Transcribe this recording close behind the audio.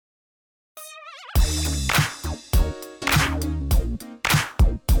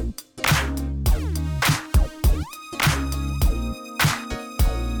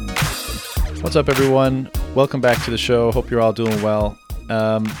What's up, everyone? Welcome back to the show. Hope you're all doing well.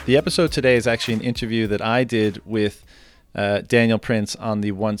 The episode today is actually an interview that I did with Daniel Prince on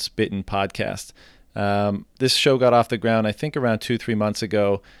the Once Bitten podcast. This show got off the ground, I think, around 2-3 months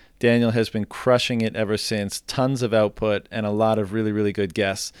ago. Daniel has been crushing it ever since. Tons of output and a lot of really, really good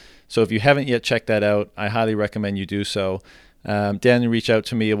guests. So if you haven't yet checked that out, I highly recommend you do so. Daniel reached out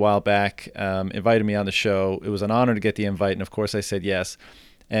to me a while back, invited me on the show. It was an honor to get the invite, and of course I said yes.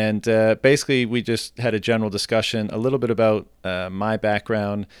 And basically, we just had a general discussion, a little bit about my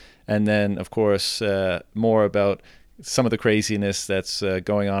background, and then, of course, more about some of the craziness that's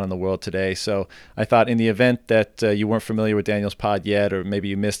going on in the world today. So I thought in the event that you weren't familiar with Daniel's pod yet, or maybe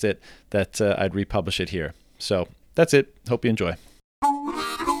you missed it, that I'd republish it here. So that's it. Hope you enjoy.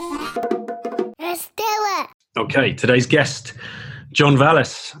 Let's do it. Okay, today's guest, John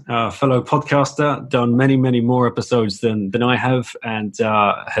Vallis, fellow podcaster, done many, many more episodes than I have, and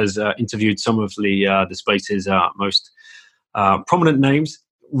has interviewed some of the space's most prominent names.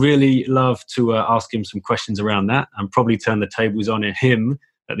 Really love to ask him some questions around that, and probably turn the tables on him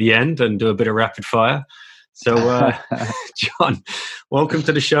at the end and do a bit of rapid fire. So, John, welcome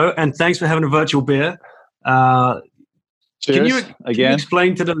to the show, and thanks for having a virtual beer. Cheers. Can you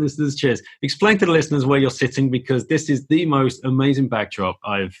explain to the listeners? Cheers. Explain to the listeners where you're sitting, because this is the most amazing backdrop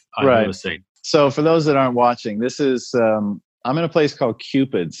I've ever seen. So, for those that aren't watching, this is I'm in a place called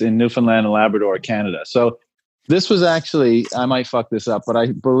Cupid's in Newfoundland and Labrador, Canada. So, this was actually, I might fuck this up, but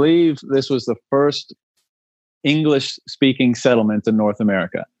I believe this was the first English-speaking settlement in North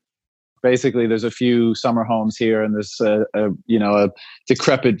America. Basically, there's a few summer homes here, and there's a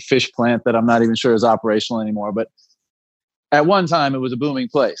decrepit fish plant that I'm not even sure is operational anymore, but at one time, it was a booming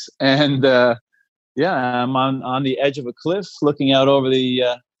place. And I'm on the edge of a cliff looking out over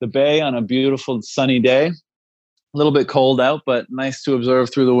the bay on a beautiful sunny day. A little bit cold out, but nice to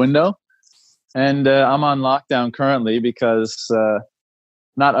observe through the window. And I'm on lockdown currently because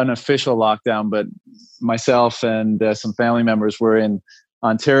not an official lockdown, but myself and some family members were in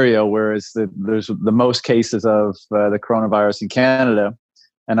Ontario, where there's the most cases of the coronavirus in Canada.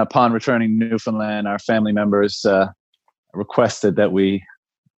 And upon returning to Newfoundland, our family members requested that we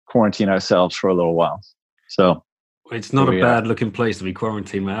quarantine ourselves for a little while. So it's not a bad looking place to be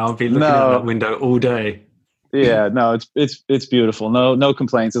quarantined, man. I'll be looking out that window all day. Yeah, no, it's beautiful. No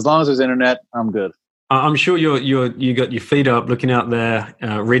complaints. As long as there's internet, I'm good. I'm sure you got your feet up, looking out there,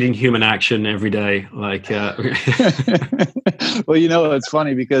 reading Human Action every day. Like, well, it's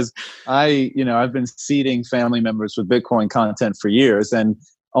funny because I've been seeding family members with Bitcoin content for years, and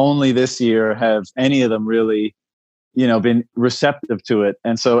only this year have any of them really been receptive to it.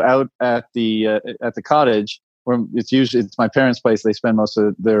 And so out at the cottage, where it's my parents' place, they spend most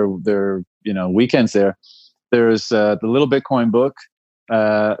of their weekends there. There's the Little Bitcoin book,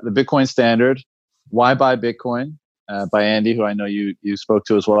 the Bitcoin Standard, Why Buy Bitcoin, by Andy, who I know you spoke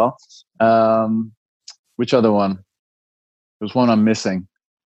to as well. Which other one? There's one I'm missing.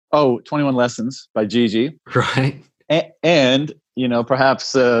 Oh, 21 Lessons by Gigi. Right. And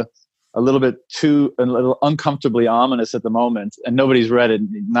perhaps a little uncomfortably ominous at the moment, and nobody's read it,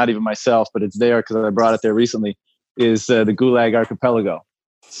 not even myself, but it's there because I brought it there recently, is the Gulag Archipelago.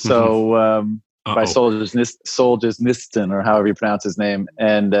 So by Soldiers Niston, or however you pronounce his name.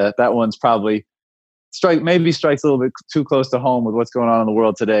 And that one's probably strikes a little bit too close to home with what's going on in the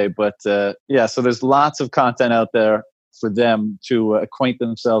world today. But so there's lots of content out there for them to acquaint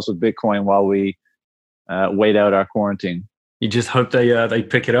themselves with Bitcoin while we wait out our quarantine. You just hope they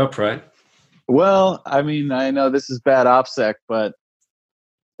pick it up, right? Well, I mean, I know this is bad OPSEC, but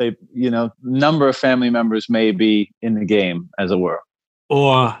they, number of family members may be in the game, as it were,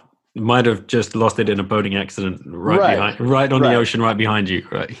 or might have just lost it in a boating accident right on the ocean, right behind you.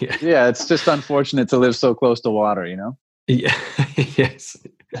 Right? Yeah. Yeah, it's just unfortunate to live so close to water, Yeah. Yes.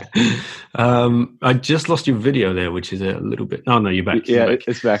 I just lost your video there, which is a little bit. Oh no, you're back.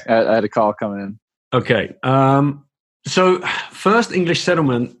 It's back. I had a call coming in. Okay. So first English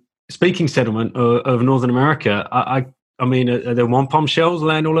speaking settlement of Northern America. I mean, are there wampum shells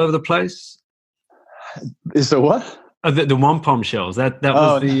land all over the place? Is there what? The wampum shells. That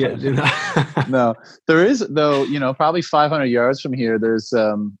was the. No, there is though. Probably 500 yards from here. There's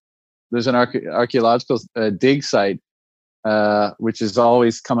an archaeological dig site, which is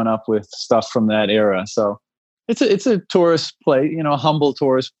always coming up with stuff from that era. So it's a tourist place, a humble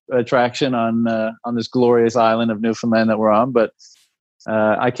tourist attraction on this glorious island of Newfoundland that we're on. But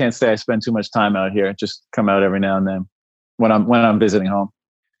I can't say I spend too much time out here. Just come out every now and then when I'm visiting home.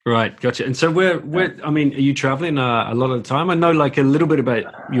 Right, gotcha. And so I mean, are you traveling a lot of the time? I know like a little bit about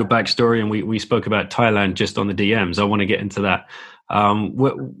your backstory, and we spoke about Thailand just on the DMs. I want to get into that.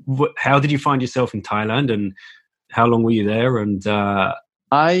 How did you find yourself in Thailand, and how long were you there? And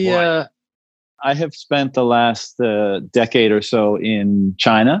I have spent the last decade or so in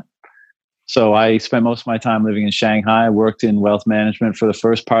China. So I spent most of my time living in Shanghai. I worked in wealth management for the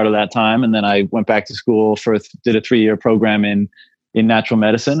first part of that time, and then I went back to school did a 3-year program in natural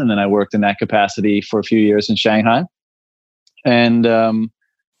medicine, and then I worked in that capacity for a few years in Shanghai. And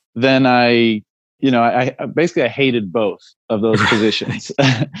then I basically hated both of those positions.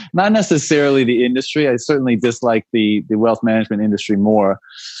 Not necessarily the industry. I certainly disliked the wealth management industry more.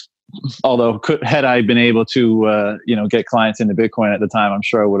 Although had I been able to get clients into Bitcoin at the time, I'm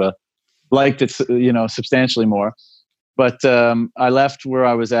sure I would have liked it substantially more. But I left where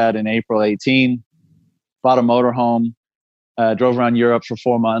I was at in April 18, bought a motorhome, drove around Europe for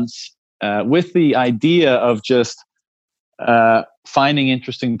 4 months with the idea of just finding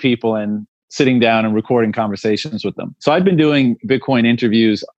interesting people and sitting down and recording conversations with them. So I've been doing Bitcoin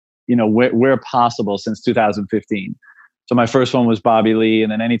interviews, where possible since 2015. So my first one was Bobby Lee,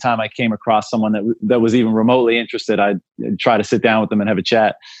 and then anytime I came across someone that was even remotely interested, I'd try to sit down with them and have a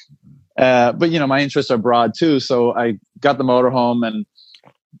chat. But my interests are broad too. So I got the motorhome and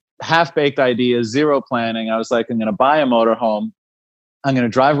half-baked ideas, zero planning. I was like, I'm going to buy a motorhome. I'm going to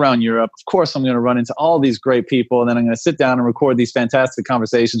drive around Europe. Of course, I'm going to run into all these great people, and then I'm going to sit down and record these fantastic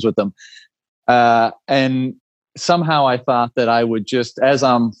conversations with them. And somehow I thought that I would just, as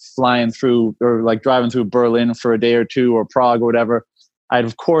I'm flying through or like driving through Berlin for a day or two or Prague or whatever, I'd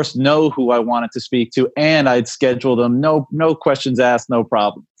of course know who I wanted to speak to, and I'd schedule them. No questions asked, no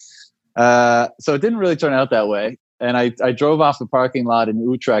problem. So it didn't really turn out that way. And I drove off the parking lot in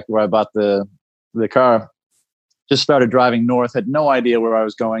Utrecht where I bought the car, just started driving north, had no idea where I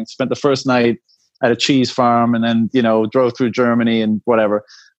was going, spent the first night at a cheese farm, and then, drove through Germany and whatever.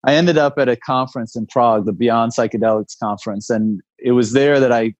 I ended up at a conference in Prague, the Beyond Psychedelics conference. And it was there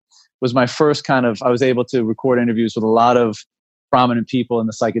that I was my first I was able to record interviews with a lot of prominent people in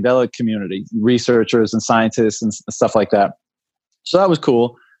the psychedelic community, researchers and scientists and stuff like that. So that was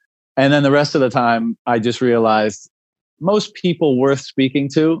cool. And then the rest of the time, I just realized most people worth speaking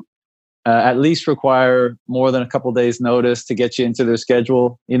to at least require more than a couple days notice to get you into their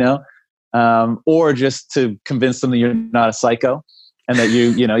schedule, or just to convince them that you're not a psycho and that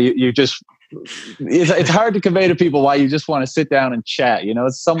you just, it's hard to convey to people why you just want to sit down and chat.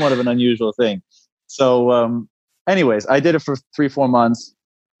 It's somewhat of an unusual thing. So anyways, I did it for 3-4 months.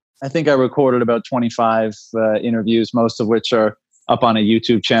 I think I recorded about 25 interviews, most of which are up on a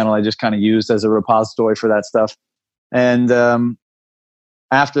YouTube channel I just kind of used as a repository for that stuff. And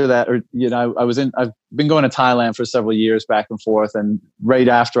after that, I've been going to Thailand for several years back and forth. And right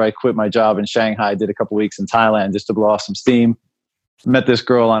after I quit my job in Shanghai, I did a couple weeks in Thailand just to blow off some steam. Met this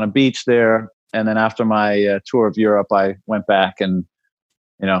girl on a beach there. And then after my tour of Europe, I went back and,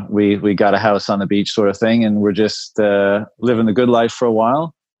 we got a house on the beach sort of thing. And we're just living the good life for a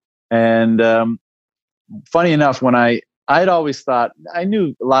while. And funny enough, when I'd always thought, I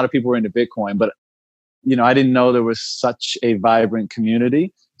knew a lot of people were into Bitcoin, but I didn't know there was such a vibrant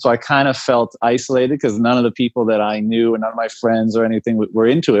community. So I kind of felt isolated because none of the people that I knew and none of my friends or anything were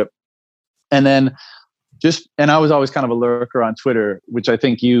into it. And then I was always kind of a lurker on Twitter, which I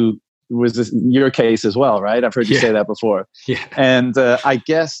think was your case as well, right? I've heard you say that before. Yeah. And I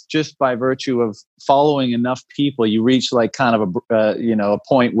guess just by virtue of following enough people, you reach like kind of a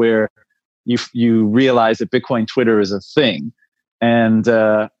point where you realize that Bitcoin Twitter is a thing. And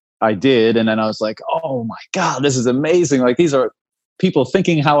I did. And then I was like, oh my God, this is amazing. Like these are people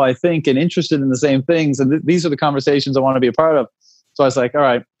thinking how I think and interested in the same things. And these are the conversations I want to be a part of. So I was like, all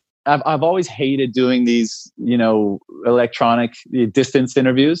right, I've always hated doing these, electronic distance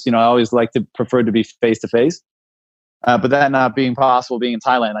interviews. I always preferred to be face to face. But that not being possible, being in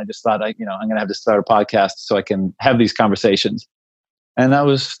Thailand, I just thought I'm going to have to start a podcast so I can have these conversations. And that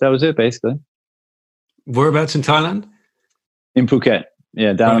was it basically. Whereabouts in Thailand? In Phuket.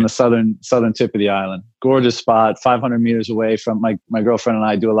 Yeah, down on the southern tip of the island. Gorgeous spot, 500 meters away from my girlfriend and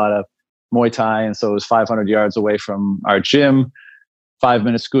I do a lot of Muay Thai. And so it was 500 yards away from our gym,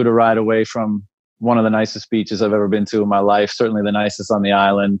 5-minute scooter ride away from one of the nicest beaches I've ever been to in my life. Certainly the nicest on the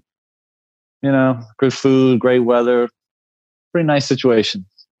island. Good food, great weather, pretty nice situation.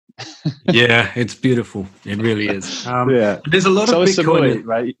 Yeah, it's beautiful. It really is. Yeah. There's a lot of Bitcoin, Samui,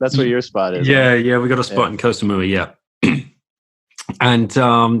 right? That's where your spot is. Yeah, right? Yeah, we got a spot in Koh Samui, yeah. And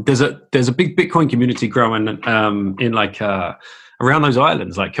there's a big Bitcoin community growing in around those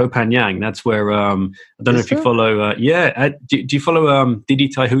islands like Koh Phangan. That's where I don't know if you follow. Do you follow Didi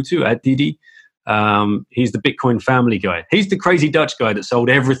Taihutu at Didi? He's the Bitcoin family guy. He's the crazy Dutch guy that sold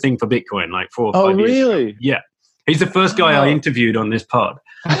everything for Bitcoin like 4 or 5 years ago. Really? Yeah. He's the first guy I interviewed on this pod.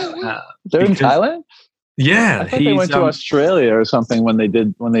 They're in Thailand? Yeah. I thought they went to Australia or something when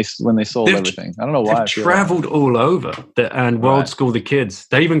they sold everything. I don't know why. They've traveled all over and world school the kids.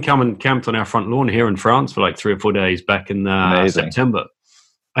 They even come and camped on our front lawn here in France for like 3 or 4 days back in September.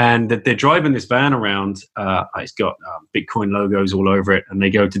 And they're driving this van around. It's got Bitcoin logos all over it, and they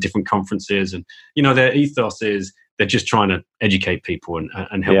go to different conferences. And their ethos is they're just trying to educate people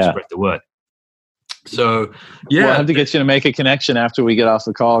and help spread the word. So I'll have to get you to make a connection after we get off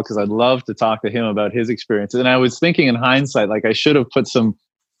the call, because I'd love to talk to him about his experiences. And I was thinking in hindsight, like I should have put some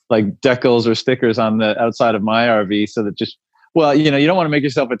like decals or stickers on the outside of my RV, so that you don't want to make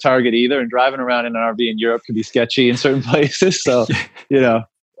yourself a target either. And driving around in an RV in Europe can be sketchy in certain places. So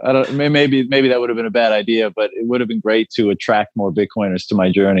I don't. Maybe that would have been a bad idea, but it would have been great to attract more Bitcoiners to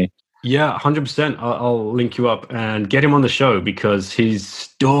my journey. Yeah, 100%. I'll link you up and get him on the show, because his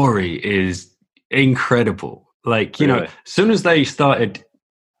story is incredible. Like, really? As soon as that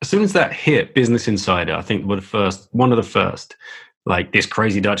hit Business Insider, I think one of the first, like this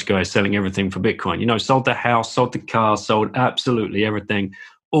crazy Dutch guy selling everything for Bitcoin, sold the house, sold the car, sold absolutely everything,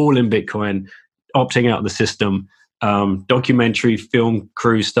 all in Bitcoin, opting out of the system. Documentary film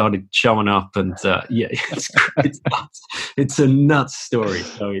crew started showing up, and it's nuts. It's a nuts story.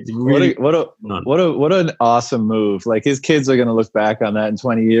 So it's really what an awesome move. Like his kids are going to look back on that in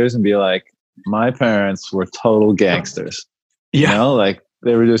 20 years and be like, my parents were total gangsters. Like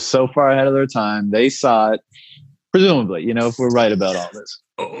they were just so far ahead of their time. They saw it, presumably, if we're right about all this.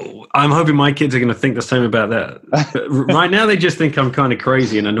 Oh, I'm hoping my kids are going to think the same about that. But right now, they just think I'm kind of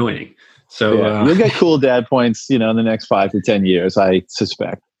crazy and annoying. So you'll get cool dad points, in the next 5 to 10 years, I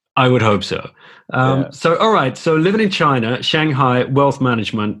suspect. I would hope so. So, all right. So living in China, Shanghai, wealth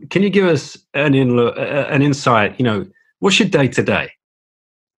management. Can you give us an insight? What's your day to day?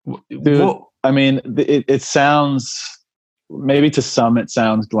 Dude, I mean, it sounds, maybe to some it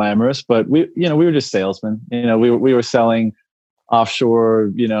sounds glamorous, but we were just salesmen. We were selling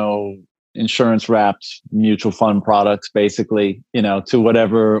offshore, insurance wrapped mutual fund products, basically, to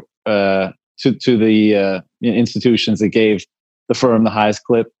whatever, to the institutions that gave the firm the highest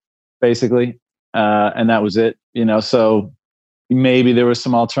clip, basically. And that was it, so maybe there were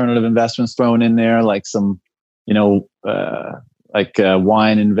some alternative investments thrown in there, like some,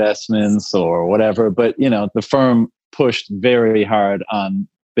 wine investments or whatever. But, the firm pushed very hard on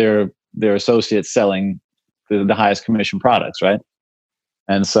their associates selling the highest commission products. Right.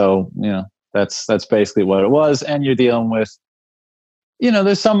 And so, that's basically what it was. And you're dealing with,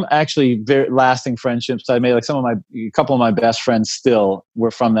 there's some actually very lasting friendships I made. Like a couple of my best friends still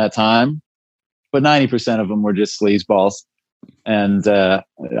were from that time, but 90% of them were just sleazeballs. And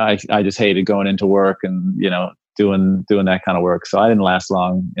I just hated going into work and, doing that kind of work. So I didn't last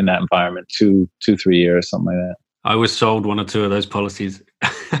long in that environment, 2-3 years, something like that. I was sold 1 or 2 of those policies.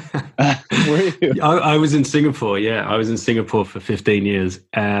 Were you? I was in Singapore. Yeah, I was in Singapore for 15 years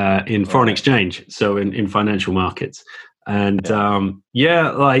in foreign exchange, so in financial markets. And I know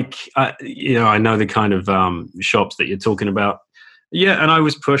the kind of shops that you're talking about. Yeah, and I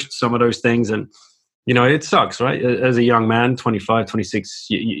was pushed some of those things, and it sucks, right? As a young man, 25, 26,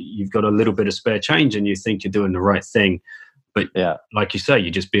 you've got a little bit of spare change, and you think you're doing the right thing, but like you say,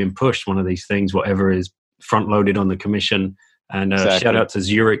 you're just being pushed one of these things, whatever is front loaded on the commission. And exactly. Shout out to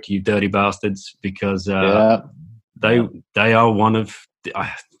Zurich, you dirty bastards, because they are they are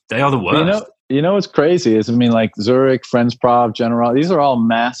the worst. What's crazy is, like Zurich, Friends-Prov, General, these are all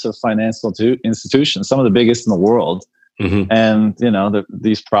massive financial institutions, some of the biggest in the world. Mm-hmm. And,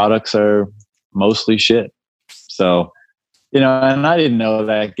 these products are mostly shit. So, and I didn't know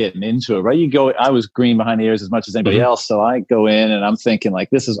that getting into it, right? I was green behind the ears as much as anybody else. So I go in and I'm thinking like,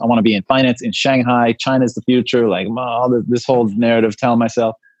 I want to be in finance in Shanghai. China's the future. Like this whole narrative telling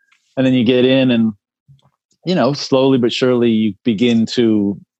myself. And then you get in and, slowly but surely you begin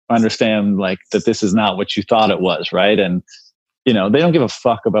to understand like that this is not what you thought it was. Right. And, they don't give a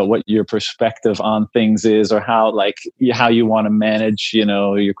fuck about what your perspective on things is or how you want to manage,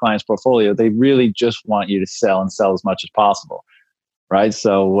 your client's portfolio. They really just want you to sell as much as possible. Right.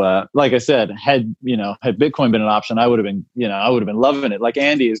 So, like I said, had Bitcoin been an option, I would have been loving it like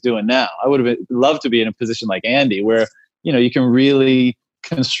Andy is doing now. I would have loved to be in a position like Andy where, you can really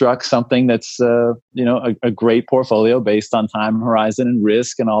construct something that's, a great portfolio based on time horizon and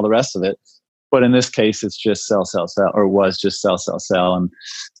risk and all the rest of it. But in this case, it's just sell, or was just sell. And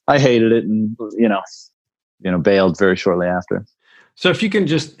I hated it and, bailed very shortly after. So if you can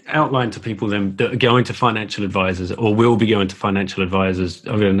just outline to people then that are going to financial advisors or will be going to financial advisors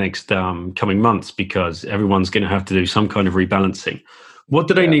over the next coming months, because everyone's going to have to do some kind of rebalancing. What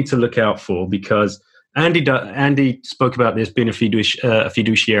do they need to look out for? Because Andy spoke about this being a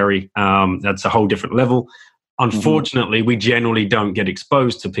fiduciary. That's a whole different level. Unfortunately, we generally don't get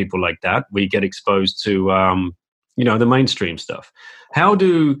exposed to people like that. We get exposed to, the mainstream stuff. How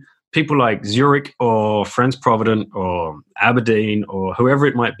do people like Zurich or Friends Provident or Aberdeen or whoever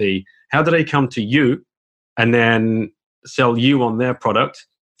it might be, how do they come to you and then sell you on their product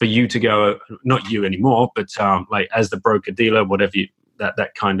for you to go, not you anymore, but like as the broker dealer, whatever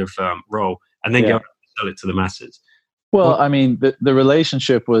that kind of role, and then go and sell it to the masses? Well, I mean, the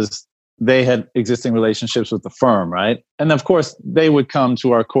relationship was, they had existing relationships with the firm, right? And of course, they would come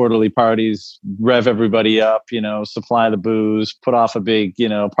to our quarterly parties, rev everybody up, supply the booze, put off a big,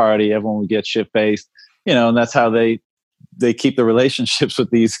 party. Everyone would get shit-faced, and that's how they keep the relationships with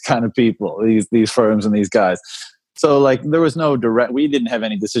these kind of people, these firms and these guys. So like there was no we didn't have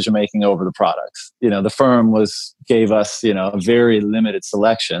any decision making over the products. The firm gave us, a very limited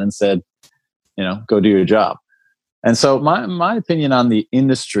selection and said, go do your job. And so my opinion on the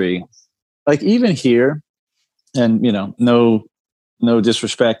industry, like even here, and no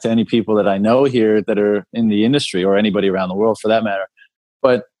disrespect to any people that I know here that are in the industry or anybody around the world for that matter,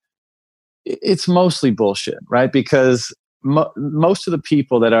 but it's mostly bullshit, right? Because most of the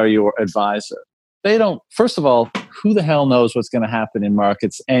people that are your advisor, they don't, first of all, who the hell knows what's going to happen in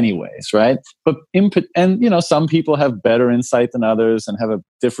markets anyways, right? But some people have better insight than others and have a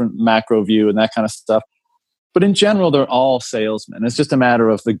different macro view and that kind of stuff. But in general, they're all salesmen. It's just a matter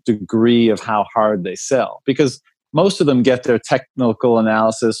of the degree of how hard they sell, because most of them get their technical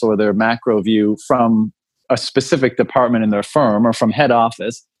analysis or their macro view from a specific department in their firm or from head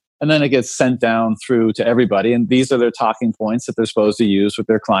office, and then it gets sent down through to everybody. And these are their talking points that they're supposed to use with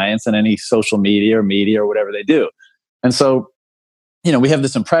their clients and any social media or whatever they do. And so, we have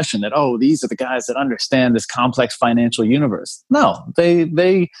this impression that, these are the guys that understand this complex financial universe. No,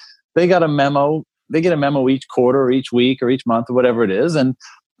 they got a memo. They get a memo each quarter or each week or each month or whatever it is. And,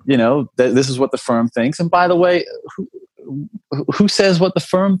 this is what the firm thinks. And by the way, who says what the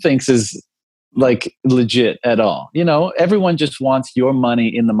firm thinks is like legit at all? Everyone just wants your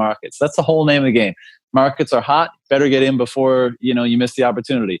money in the markets. That's the whole name of the game. Markets are hot. Better get in before, you miss the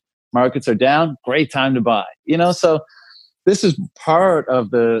opportunity. Markets are down. Great time to buy, so this is part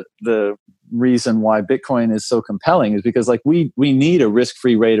of the reason why Bitcoin is so compelling, is because like we need a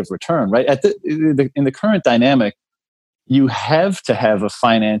risk-free rate of return, right? In the current dynamic, you have to have a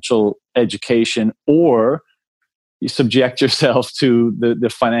financial education or you subject yourself to the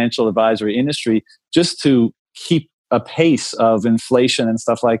financial advisory industry just to keep a pace of inflation and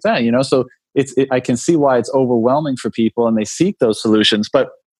stuff like that, So I can see why it's overwhelming for people and they seek those solutions.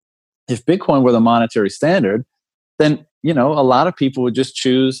 But if Bitcoin were the monetary standard, then, a lot of people would just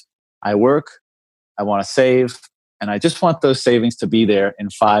choose, I work, I want to save, and I just want those savings to be there in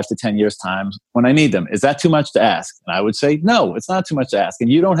 5 to 10 years' time when I need them. Is that too much to ask? And I would say, no, it's not too much to ask.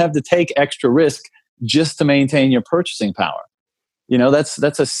 And you don't have to take extra risk just to maintain your purchasing power.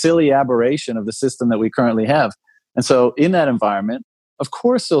 That's a silly aberration of the system that we currently have. And so in that environment, of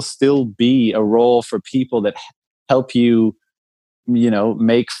course, there'll still be a role for people that help you,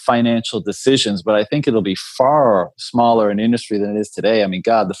 make financial decisions. But I think it'll be far smaller in industry than it is today. I mean,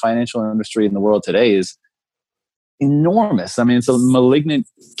 God, the financial industry in the world today is enormous. I mean, it's a malignant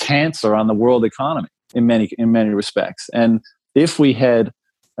cancer on the world economy in many respects. And if we had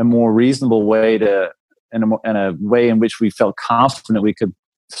a more reasonable way and a way in which we felt confident we could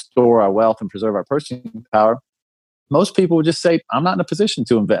store our wealth and preserve our purchasing power, most people would just say, I'm not in a position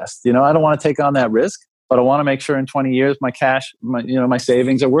to invest. I don't want to take on that risk, but I want to make sure in 20 years my cash, my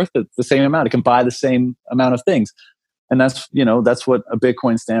savings are worth the same amount. It can buy the same amount of things. And that's what a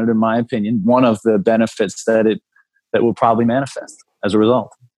Bitcoin standard, in my opinion, one of the benefits that will probably manifest as a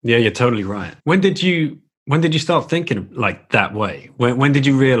result. Yeah, you're totally right. When did you start thinking like that way? When did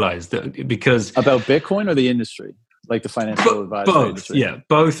you realize that? Because about Bitcoin or the industry, like the financial advisory industry? Yeah,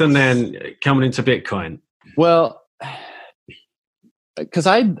 both, and then coming into Bitcoin. Well, because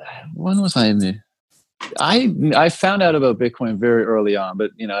when was I in the? I found out about Bitcoin very early on, but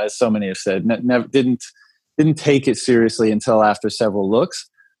as so many have said, never didn't take it seriously until after several looks.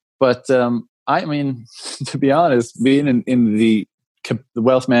 But I mean, to be honest, being in the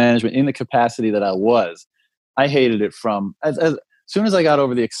wealth management in the capacity that I was, I hated it from as soon as I got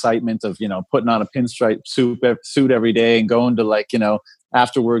over the excitement of putting on a pinstripe suit every day and going to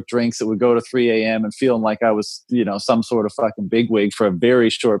after work drinks that would go to 3 a.m. and feeling like I was some sort of fucking bigwig for a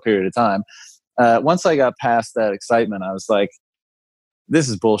very short period of time. Once I got past that excitement, I was like, this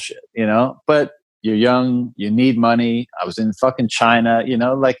is bullshit, but you're young, you need money. I was in fucking China,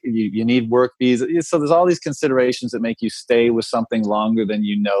 like you need work visa. So there's all these considerations that make you stay with something longer than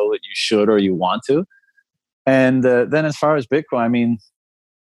you know that you should or you want to. And then as far as Bitcoin, I mean,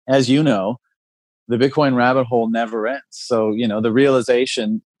 as you know, the Bitcoin rabbit hole never ends. So, the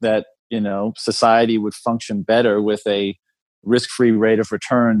realization that, society would function better with a risk-free rate of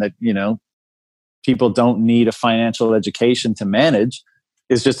return that, people don't need a financial education to manage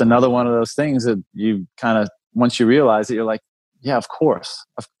is just another one of those things that you kind of, once you realize it, you're like, yeah, of course.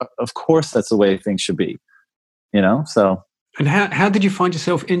 Of course that's the way things should be, so. And how did you find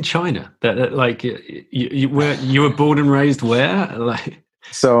yourself in China? That like you were born and raised where? Like,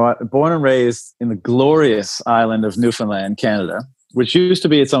 so born and raised in the glorious island of Newfoundland, Canada, which used to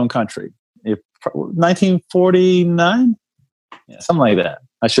be its own country. 1949, something like that.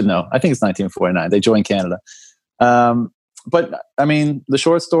 I should know. I think it's 1949. They joined Canada. But I mean, the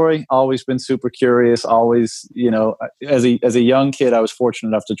short story, always been super curious. Always, as a young kid, I was fortunate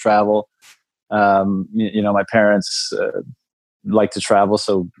enough to travel. My parents like to travel,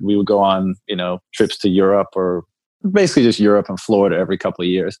 so we would go on, trips to Europe, or basically just Europe and Florida every couple of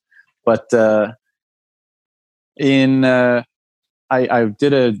years. But I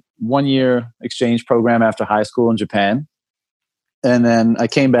did a 1-year exchange program after high school in Japan. And then I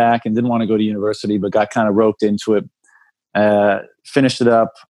came back and didn't want to go to university, but got kind of roped into it. Finished it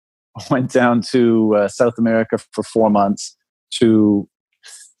up, went down to South America for 4 months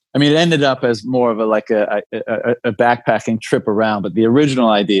it ended up as more of a backpacking trip around, but the original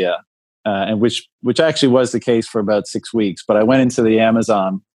idea, and which actually was the case for about 6 weeks, but I went into the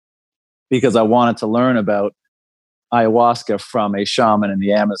Amazon because I wanted to learn about ayahuasca from a shaman in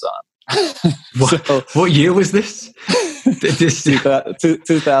the Amazon. What year was this?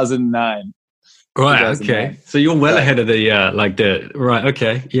 2009. Right. Okay. So you're well ahead of the right.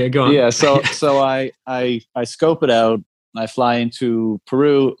 Okay. Yeah. Go on. Yeah. So I scope it out. I fly into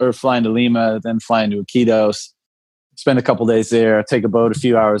Peru, or fly into Lima, then fly into Iquitos, spend a couple days there, take a boat a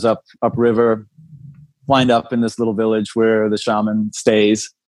few hours upriver, wind up in this little village where the shaman stays.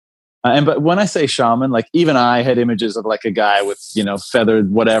 But when I say shaman, like even I had images of like a guy with,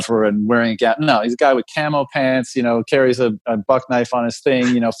 feathered whatever and wearing a cap. No, he's a guy with camo pants, carries a buck knife on his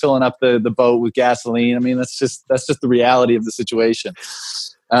thing, filling up the boat with gasoline. I mean, that's just the reality of the situation.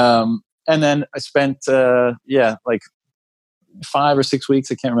 And then I spent, like 5 or 6 weeks,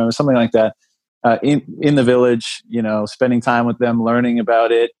 I can't remember, something like that, in the village, spending time with them, learning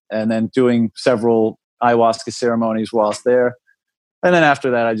about it, and then doing several ayahuasca ceremonies whilst there. And then after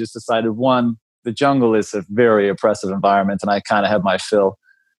that, I just decided, one, the jungle is a very oppressive environment, and I kind of have my fill.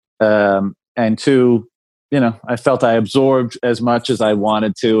 And two, I felt I absorbed as much as I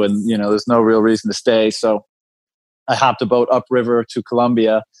wanted to, and, there's no real reason to stay. So I hopped a boat upriver to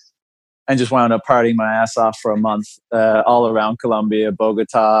Colombia and just wound up partying my ass off for a month, all around Colombia,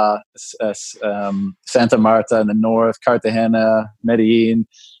 Bogota, Santa Marta in the north, Cartagena, Medellin,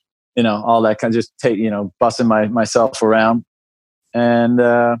 all that kind of just bussing myself around. And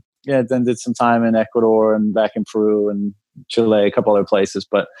then did some time in Ecuador and back in Peru and Chile, a couple other places.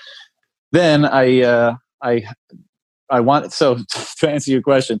 But then I wanted, so to answer your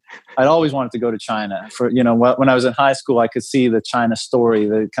question, I'd always wanted to go to China. For when I was in high school, I could see the China story,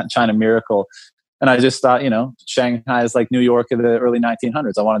 the China miracle, and I just thought, Shanghai is like New York in the early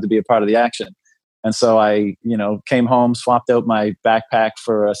 1900s. I wanted to be a part of the action, and so I came home, swapped out my backpack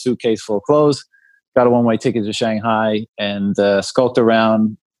for a suitcase full of clothes. Got a one-way ticket to Shanghai and skulked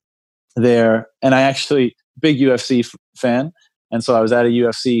around there. And I actually, big UFC fan. And so I was at a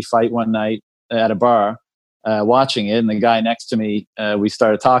UFC fight one night at a bar watching it. And the guy next to me, we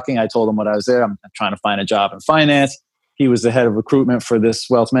started talking. I told him what I was there. I'm trying to find a job in finance. He was the head of recruitment for this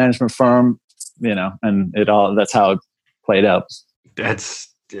wealth management firm, and that's how it played out. There's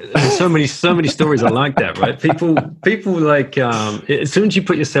so many stories are like that, right? People like, as soon as you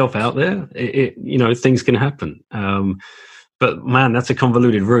put yourself out there, things can happen. But man, that's a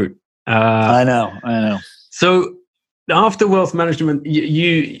convoluted route. I know. So after wealth management,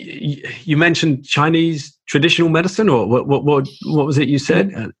 you mentioned Chinese traditional medicine, or what was it you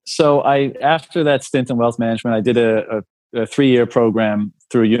said? So after that stint in wealth management, I did a 3-year program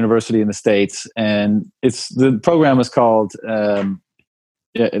through a university in the States, and the program was called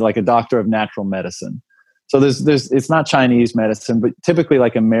like a doctor of natural medicine. So it's not Chinese medicine, but typically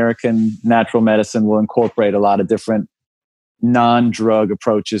like American natural medicine will incorporate a lot of different non-drug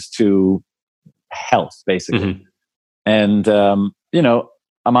approaches to health, basically. Mm-hmm. And I'm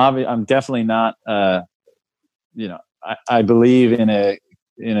definitely not. I believe in a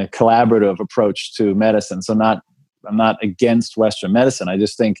collaborative approach to medicine. So not I'm not against Western medicine. I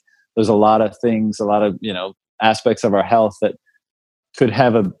just think there's a lot of things, a lot of, aspects of our health that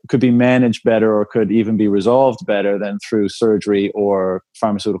could be managed better or could even be resolved better than through surgery or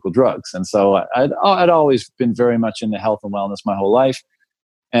pharmaceutical drugs. And so I'd always been very much into health and wellness my whole life,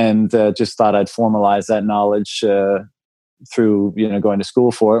 and just thought I'd formalize that knowledge through going to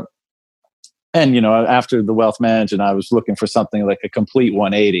school for it. And after the wealth management, I was looking for something like a complete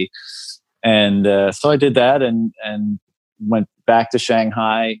 180, and so I did that and went back to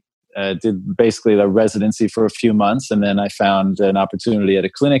Shanghai. Did basically the residency for a few months, and then I found an opportunity at a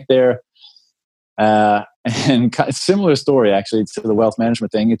clinic there. And similar story actually to the wealth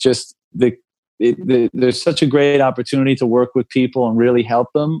management thing. It just there's such a great opportunity to work with people and really help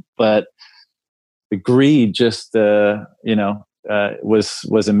them, but the greed just was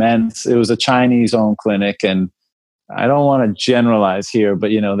immense. It was a Chinese-owned clinic, and I don't want to generalize here, but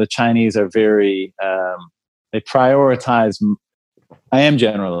the Chinese are very they prioritize. I am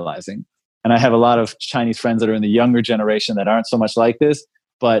generalizing, and I have a lot of Chinese friends that are in the younger generation that aren't so much like this,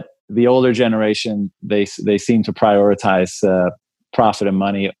 but the older generation, they seem to prioritize profit and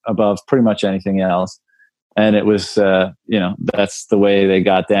money above pretty much anything else. And it was, that's the way they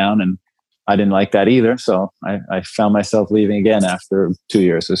got down, and I didn't like that either. So I found myself leaving again after 2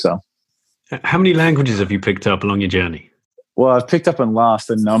 years or so. How many languages have you picked up along your journey? Well, I've picked up and lost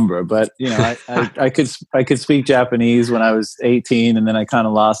a number, but I could speak Japanese when I was 18, and then I kind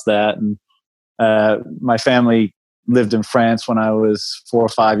of lost that. And my family lived in France when I was 4 or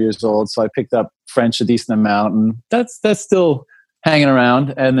 5 years old, so I picked up French a decent amount, and that's still hanging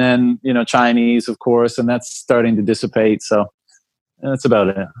around. And then Chinese, of course, and that's starting to dissipate. So that's about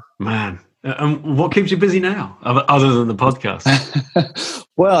it. Man, what keeps you busy now, other than the podcast?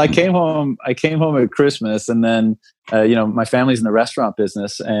 Well, I came home at Christmas, and then my family's in the restaurant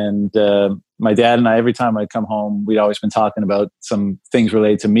business, and my dad and I, every time I'd come home, we'd always been talking about some things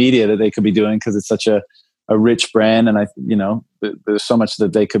related to media that they could be doing, because it's such a rich brand, and there's so much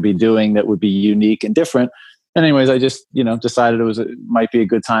that they could be doing that would be unique and different. And anyways, I just decided it might be a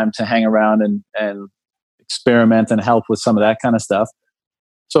good time to hang around and experiment and help with some of that kind of stuff.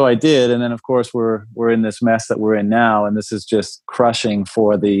 So I did, and then of course we're in this mess that we're in now, and this is just crushing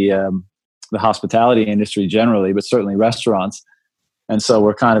for the hospitality industry generally, but certainly restaurants. And so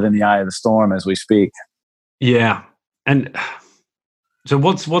we're kind of in the eye of the storm as we speak. Yeah, and so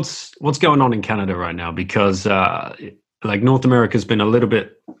what's going on in Canada right now? Because North America's been a little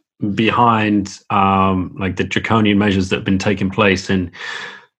bit behind, the draconian measures that have been taking place in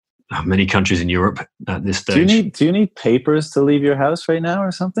many countries in Europe at this stage. Do you need papers to leave your house right now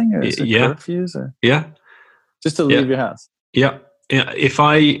or something? Or is it curfews? Or? Yeah. Just to leave your house? Yeah. If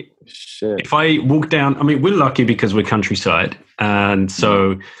I walk down, we're lucky because we're countryside. And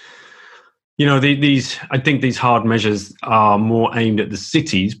so, I think these hard measures are more aimed at the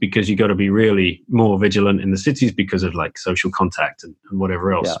cities, because you got to be really more vigilant in the cities because of social contact and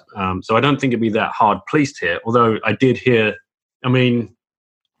whatever else. Yeah. So I don't think it'd be that hard policed here. Although I did hear,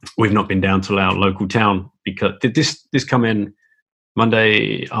 we've not been down to our local town because this come in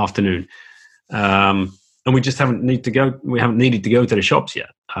Monday afternoon, and we just haven't needed to go. We haven't needed to go to the shops yet.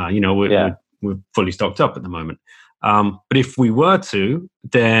 We're fully stocked up at the moment. But if we were to,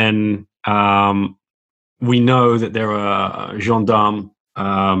 then we know that there are gendarmes,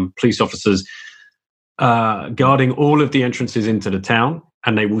 police officers guarding all of the entrances into the town,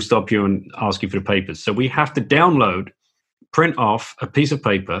 and they will stop you and ask you for the papers. So we have to print off a piece of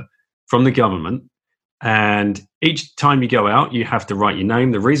paper from the government, and each time you go out, you have to write your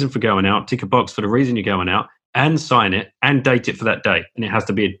name, the reason for going out, tick a box for the reason you're going out, and sign it and date it for that day. And it has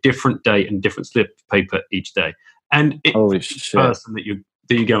to be a different date and different slip of paper each day. And it's the person that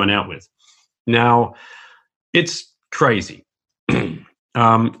you're going out with. Now, it's crazy.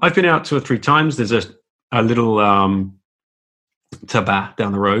 I've been out 2 or 3 times. There's a little tabac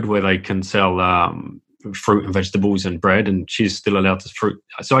down the road where they can sell fruit and vegetables and bread, and she's still allowed to fruit.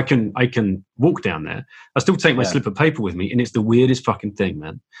 So I can walk down there. I still take my slip of paper with me, and it's the weirdest fucking thing,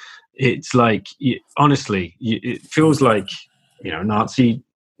 man. It's like, honestly, it feels like, Nazi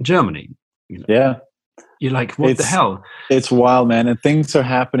Germany. Yeah. You're like, what the hell? It's wild, man. And things are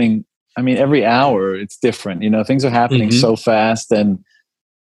happening. Every hour it's different. Things are happening so fast, and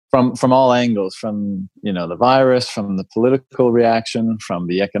from all angles, from the virus, from the political reaction, from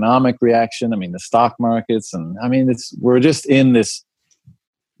the economic reaction. The stock markets, and we're just in this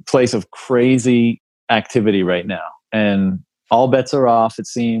place of crazy activity right now, and all bets are off, it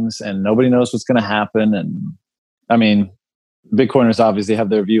seems, and nobody knows what's going to happen. And Bitcoiners obviously have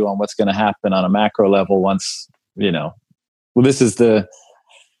their view on what's going to happen on a macro level once, this is the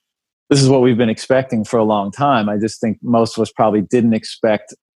this is what we've been expecting for a long time. I just think most of us probably didn't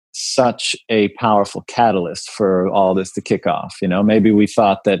expect such a powerful catalyst for all this to kick off. You know, maybe we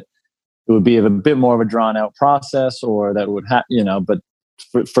thought that it would be a bit more of a drawn out process, or that would have, you know, but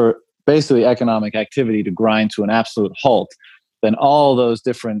for basically economic activity to grind to an absolute halt, then all those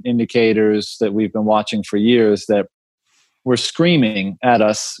different indicators that we've been watching for years that were screaming at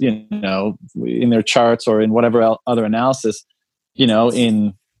us, you know, in their charts or in whatever other analysis, you know,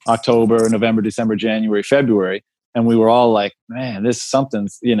 in October, November, December, January, February. And we were all like, man,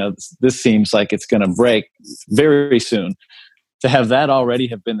 something's, you know, this seems like it's going to break very soon. To have that already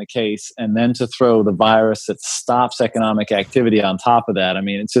have been the case, and then to throw the virus that stops economic activity on top of that, I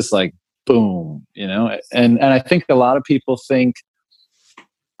mean, it's just like, boom, you know? And I think a lot of people think,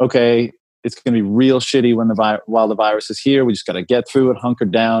 okay, it's going to be real shitty while the virus is here. We just got to get through it, hunker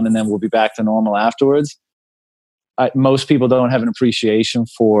down, and then we'll be back to normal afterwards. Most people don't have an appreciation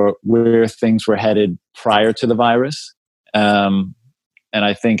for where things were headed prior to the virus. And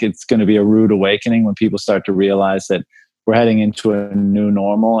I think it's going to be a rude awakening when people start to realize that we're heading into a new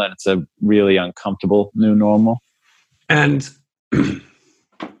normal, and it's a really uncomfortable new normal. And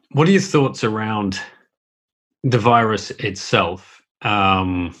what are your thoughts around the virus itself?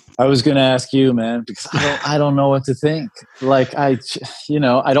 I was going to ask you, man, because I don't know what to think. Like, I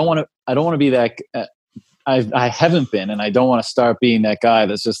don't want to be that. I haven't been, and I don't want to start being that guy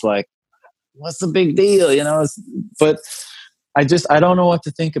that's just like, what's the big deal? You know, but I don't know what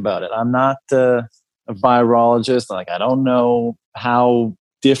to think about it. I'm not a virologist. Like, I don't know how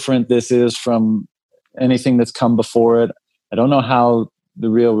different this is from anything that's come before it. I don't know how the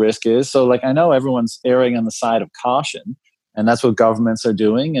real risk is. So, like, I know everyone's erring on the side of caution, and that's what governments are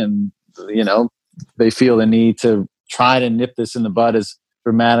doing. And, you know, they feel the need to try to nip this in the bud as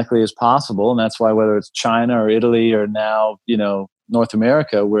dramatically as possible. And that's why, whether it's China or Italy or now, you know, North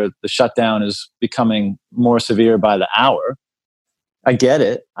America, where the shutdown is becoming more severe by the hour, I get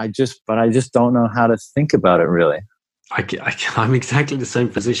it. But I just don't know how to think about it, really. I'm exactly the same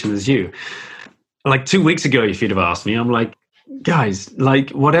position as you. Like 2 weeks ago, if you'd have asked me, I'm like, guys, like,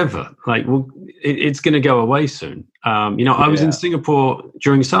 whatever. Like, well, it's going to go away soon. You know, I was in Singapore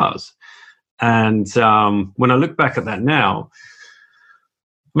during SARS. And when I look back at that now,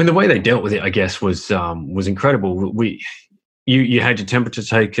 I mean, the way they dealt with it, I guess, was incredible. You had your temperature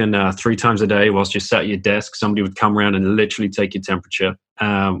taken 3 times a day whilst you sat at your desk. Somebody would come around and literally take your temperature.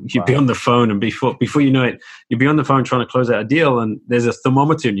 You'd be on the phone, and before you know it, you'd be on the phone trying to close out a deal, and there's a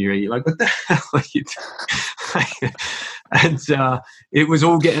thermometer in your ear. You're like, what the hell are you doing? And it was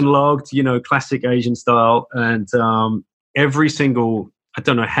all getting logged, you know, classic Asian style. And every single, I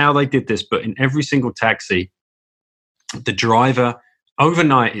don't know how they did this, but in every single taxi, the driver,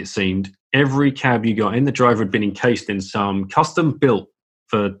 overnight it seemed, every cab you got in, the driver had been encased in some custom built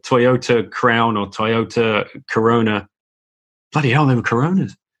for Toyota Crown or Toyota Corona. Bloody hell, they were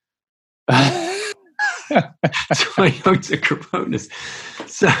Coronas. Toyota Coronas.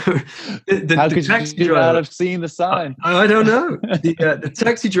 So the taxi driver, not have seen the sign? I don't know. The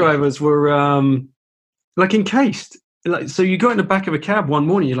taxi drivers were like encased. Like, so you got in the back of a cab one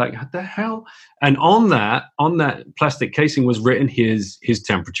morning, you're like, what the hell? And on that plastic casing was written his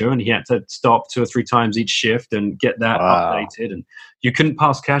temperature, and he had to stop 2 or 3 times each shift and get that updated. And you couldn't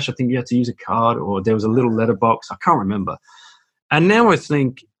pass cash. I think you had to use a card, or there was a little letterbox. I can't remember. And now I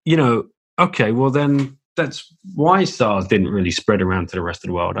think, you know, okay, well then that's why SARS didn't really spread around to the rest of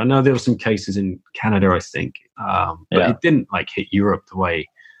the world. I know there were some cases in Canada, I think, but it didn't like hit Europe the way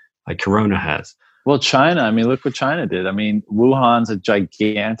like Corona has. Well, China, I mean, look what China did. I mean, Wuhan's a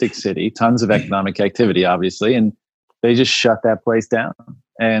gigantic city, tons of economic activity, obviously, and they just shut that place down.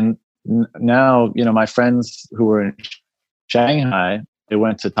 And now, you know, my friends who were in Shanghai, they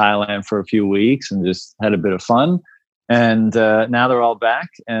went to Thailand for a few weeks and just had a bit of fun. And now they're all back,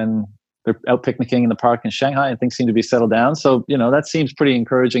 and they're out picnicking in the park in Shanghai, and things seem to be settled down. So, you know, that seems pretty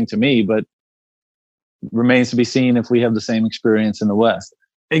encouraging to me, but remains to be seen if we have the same experience in the West.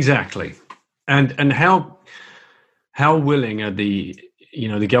 Exactly. And how willing are the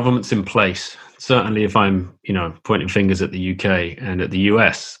governments in place? Certainly, if I'm, you know, pointing fingers at the UK and at the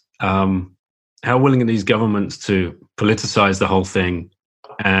US, how willing are these governments to politicize the whole thing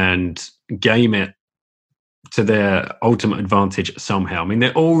and game it to their ultimate advantage somehow? I mean,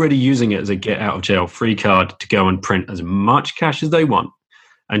 they're already using it as a get out of jail free card to go and print as much cash as they want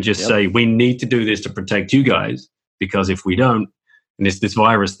and just say, we need to do this to protect you guys, because if we don't, and it's this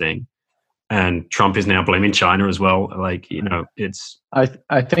virus thing. And Trump is now blaming China as well. Like, you know, it's.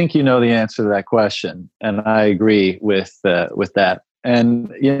 I think you know the answer to that question, and I agree with that.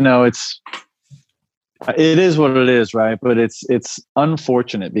 And you know, It is what it is, right? But it's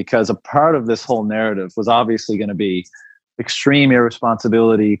unfortunate because a part of this whole narrative was obviously going to be extreme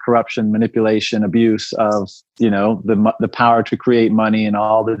irresponsibility, corruption, manipulation, abuse of, the power to create money and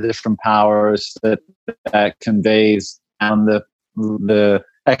all the different powers that conveys on the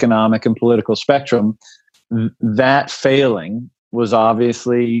economic and political spectrum. That failing was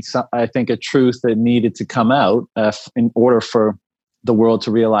obviously, I think, a truth that needed to come out in order for the world to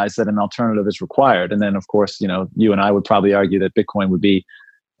realize that an alternative is required. And then, of course, you and I would probably argue that Bitcoin would be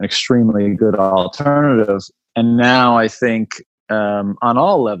an extremely good alternative. And now I think on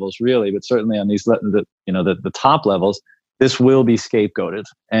all levels, really, but certainly on these, the top levels, this will be scapegoated.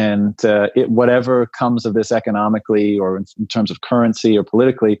 And whatever comes of this economically or in terms of currency or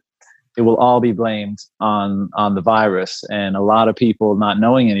politically, it will all be blamed on the virus. And a lot of people, not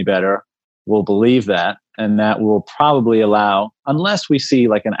knowing any better, will believe that. And that will probably allow, unless we see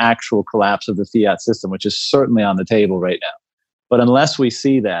like an actual collapse of the fiat system, which is certainly on the table right now. But unless we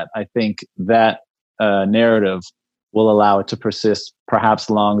see that, I think that narrative will allow it to persist perhaps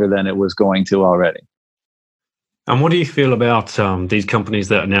longer than it was going to already. And what do you feel about these companies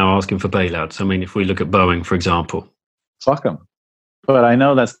that are now asking for bailouts? I mean, if we look at Boeing, for example. Fuck them. But I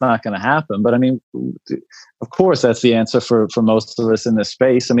know that's not going to happen. But I mean, of course, that's the answer for most of us in this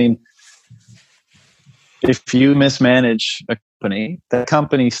space. I mean, if you mismanage a company, that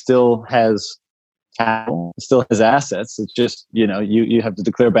company still has capital, still has assets. It's just, you have to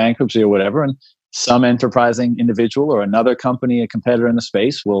declare bankruptcy or whatever. And some enterprising individual or another company, a competitor in the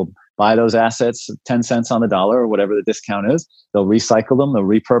space, will buy those assets 10 cents on the dollar or whatever the discount is. They'll recycle them, they'll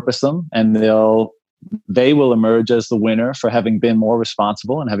repurpose them, and they will emerge as the winner for having been more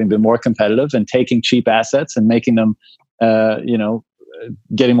responsible and having been more competitive and taking cheap assets and making them,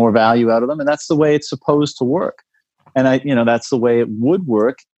 getting more value out of them. And that's the way it's supposed to work. And that's the way it would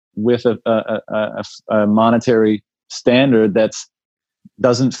work with a monetary standard that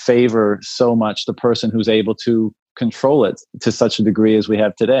doesn't favor so much the person who's able to control it to such a degree as we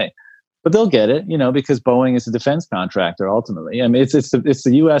have today. But they'll get it, because Boeing is a defense contractor ultimately. I mean, it's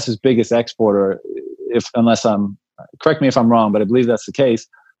the U.S.'s biggest exporter, correct me if I'm wrong, but I believe that's the case.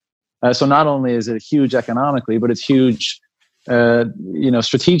 So not only is it huge economically, but it's huge,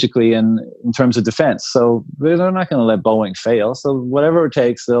 strategically and in terms of defense. So they're not going to let Boeing fail. So whatever it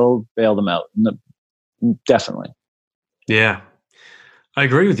takes, they'll bail them out. Definitely. Yeah, I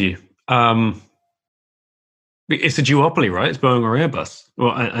agree with you. It's a duopoly, right? It's Boeing or Airbus.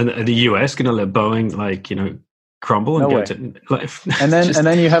 Well, and the US going to let Boeing, crumble and go to life. And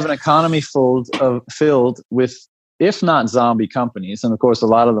then you have an economy filled with, if not zombie companies, and of course a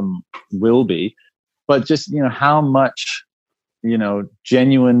lot of them will be, but just how much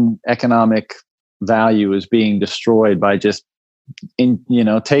genuine economic value is being destroyed by just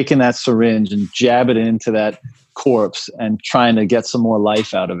taking that syringe and jab it into that corpse and trying to get some more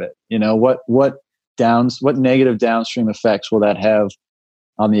life out of it. What negative downstream effects will that have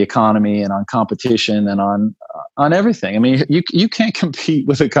on the economy and on competition and on everything? I mean, you can't compete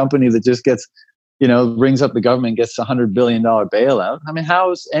with a company that just gets, rings up the government, gets $100 billion bailout. I mean,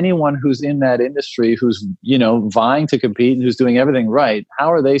 how is anyone who's in that industry, who's, vying to compete and who's doing everything right,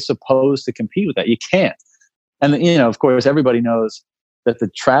 how are they supposed to compete with that? You can't. And, of course, everybody knows that the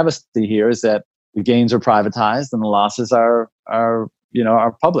travesty here is that the gains are privatized and the losses are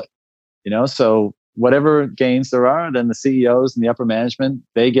public, so whatever gains there are, then the CEOs and the upper management,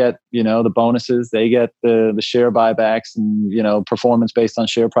 they get, the bonuses, they get the share buybacks and, performance based on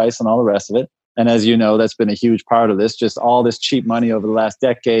share price and all the rest of it. And as you know, that's been a huge part of this, just all this cheap money over the last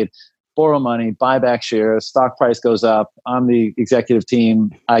decade, borrow money, buy back shares, stock price goes up. I'm the executive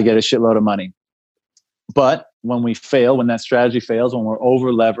team. I get a shitload of money. But when we fail, when that strategy fails, when we're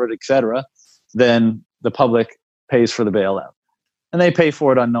over levered, et cetera, then the public pays for the bailout. And they pay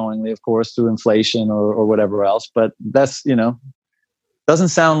for it unknowingly, of course, through inflation or whatever else. But that's, doesn't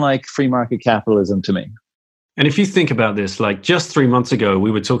sound like free market capitalism to me. And if you think about this, like just 3 months ago,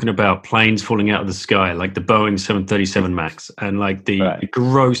 we were talking about planes falling out of the sky, like the Boeing 737 MAX, and like the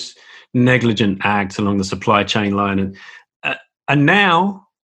gross negligent acts along the supply chain line. And now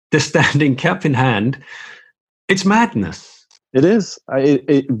they're standing cap in hand. It's madness. It is.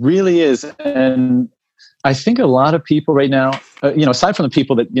 It really is. And I think a lot of people right now, aside from the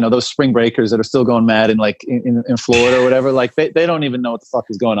people that, those spring breakers that are still going mad in Florida or whatever, like they don't even know what the fuck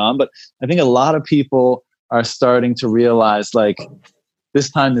is going on. But I think a lot of people are starting to realize like this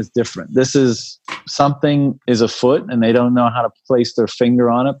time is different. Something is afoot and they don't know how to place their finger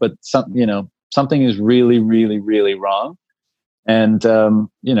on it, but something is really, really, really wrong. And,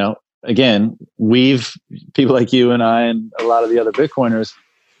 again, people like you and I and a lot of the other Bitcoiners,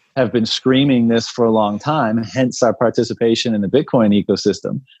 have been screaming this for a long time, hence our participation in the Bitcoin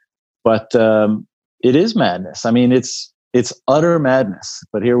ecosystem. But it is madness. I mean, it's utter madness,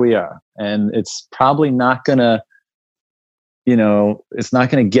 but here we are. And it's probably not going to, it's not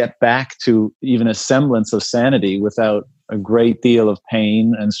going to get back to even a semblance of sanity without a great deal of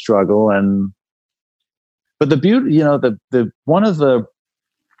pain and struggle. But the beauty, the one of the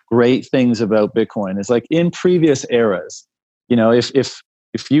great things about Bitcoin is, like, in previous eras,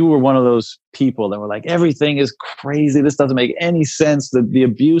 if you were one of those people that were like, everything is crazy, this doesn't make any sense, the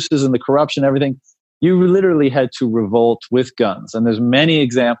abuses and the corruption, everything, you literally had to revolt with guns. And there's many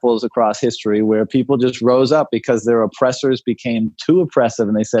examples across history where people just rose up because their oppressors became too oppressive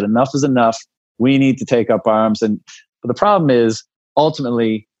and they said, enough is enough, we need to take up arms. But the problem is,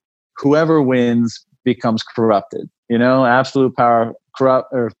 ultimately, whoever wins becomes corrupted. Absolute power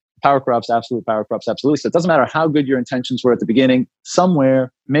power corrupts, absolute power corrupts absolutely. So it doesn't matter how good your intentions were at the beginning,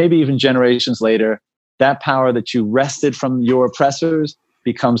 somewhere, maybe even generations later, that power that you wrested from your oppressors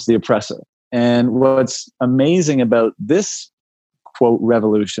becomes the oppressor. And what's amazing about this, quote,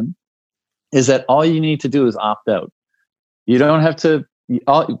 revolution is that all you need to do is opt out. You don't have to,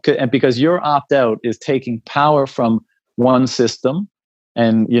 and because your opt out is taking power from one system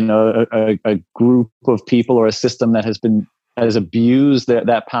and, a group of people or a system that has abused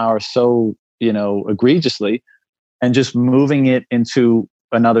that power so, egregiously, and just moving it into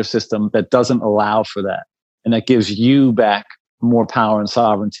another system that doesn't allow for that. And that gives you back more power and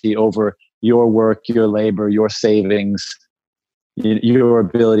sovereignty over your work, your labor, your savings, your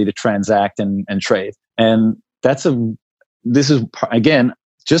ability to transact and trade. And this is, again,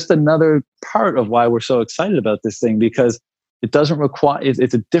 just another part of why we're so excited about this thing, because it doesn't require,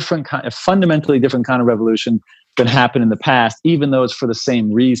 it's a fundamentally different kind of revolution than happened in the past, even though it's for the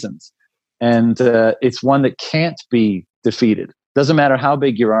same reasons. And it's one that can't be defeated. Doesn't matter how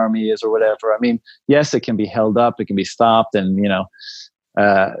big your army is or whatever. I mean, yes, it can be held up, it can be stopped. And,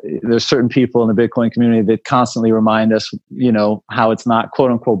 there's certain people in the Bitcoin community that constantly remind us, how it's not,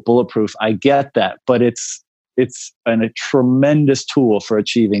 quote unquote, bulletproof. I get that, but it's a tremendous tool for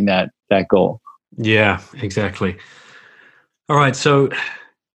achieving that goal. Yeah, exactly. All right. So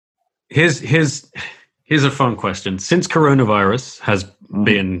here's a fun question. Since coronavirus has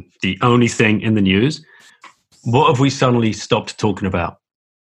been the only thing in the news, what have we suddenly stopped talking about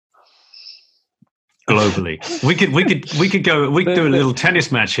globally? We could do a little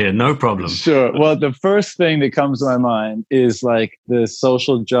tennis match here, no problem. Sure. Well, the first thing that comes to my mind is like the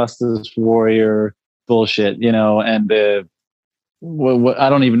social justice warrior bullshit, and I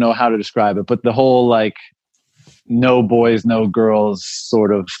don't even know how to describe it, but the whole like no boys, no girls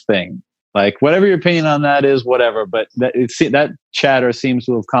sort of thing. Like, whatever your opinion on that is, whatever. But that chatter seems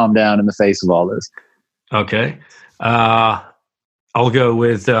to have calmed down in the face of all this. Okay. I'll go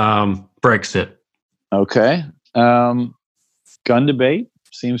with Brexit. Okay. Gun debate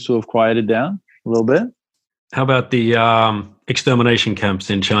seems to have quieted down a little bit. How about the extermination camps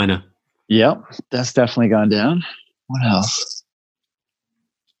in China? Yep, that's definitely gone down. What else?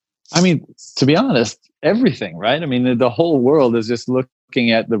 I mean, to be honest, everything, right? I mean, the whole world is just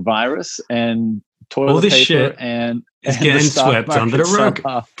looking at the virus and toilet all this paper shit and getting swept under the rug.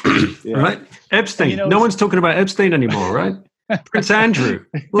 Yeah. Right? Epstein. No one's talking about Epstein anymore, right? Prince Andrew.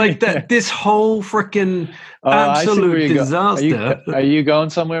 Like that. This whole freaking absolute disaster. Are you going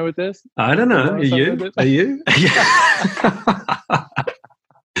somewhere with this? I don't know. Are you? Are you?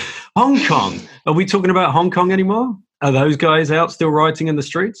 Hong Kong. Are we talking about Hong Kong anymore? Are those guys out still rioting in the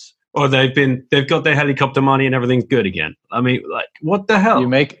streets? Or they've got their helicopter money and everything's good again? I mean, like, what the hell? You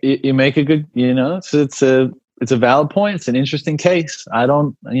make a good, it's a valid point. It's an interesting case. I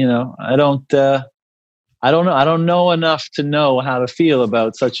don't know enough to know how to feel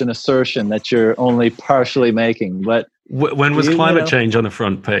about such an assertion that you're only partially making. But when was climate change on the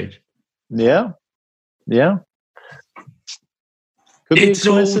front page? Yeah. Could be a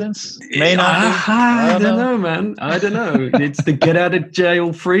coincidence. May not be. I don't know, man. I don't know. It's the get out of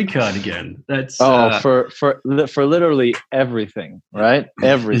jail free card again. That's for literally everything, right?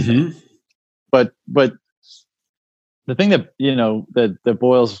 Everything. Mm-hmm. But the thing that that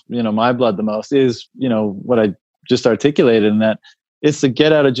boils my blood the most is what I just articulated, in that it's the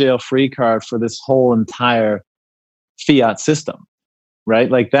get out of jail free card for this whole entire fiat system, right?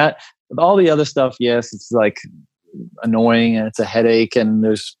 Like that. All the other stuff, yes, it's like annoying and it's a headache and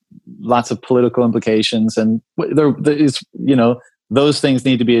there's lots of political implications, and there is those things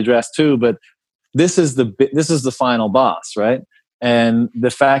need to be addressed too. But this is the final boss, right? And the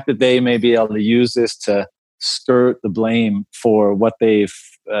fact that they may be able to use this to skirt the blame for what they've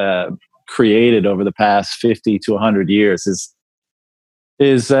created over the past 50 to 100 years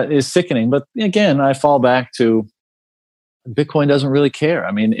is sickening. But again, I fall back to Bitcoin doesn't really care.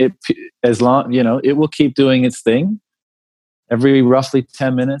 I mean, as long, it will keep doing its thing. Every roughly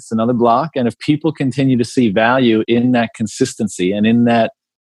 10 minutes, another block. And if people continue to see value in that consistency and in that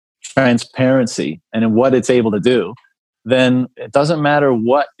transparency and in what it's able to do, then it doesn't matter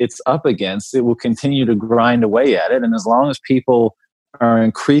what it's up against, it will continue to grind away at it. And as long as people are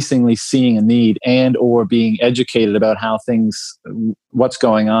increasingly seeing a need and or being educated about what's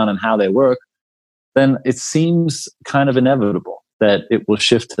going on and how they work, then it seems kind of inevitable that it will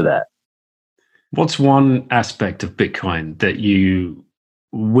shift to that. What's one aspect of Bitcoin that you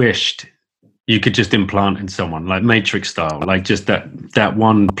wished you could just implant in someone, like Matrix style, like just that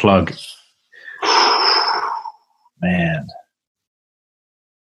one plug? Man,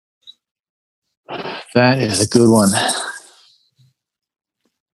 that is a good one.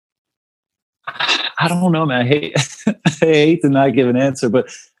 I don't know, man. I hate to not give an answer, but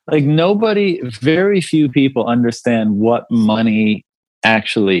like very few people understand what money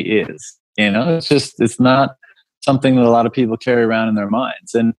actually is. It's not something that a lot of people carry around in their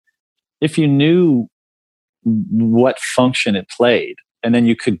minds. And if you knew what function it played, and then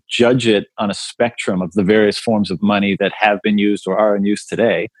you could judge it on a spectrum of the various forms of money that have been used or are in use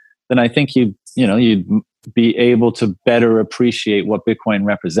today, then I think you'd be able to better appreciate what Bitcoin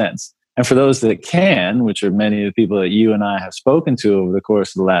represents. And for those that can, which are many of the people that you and I have spoken to over the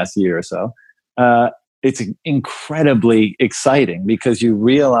course of the last year or so, it's incredibly exciting because you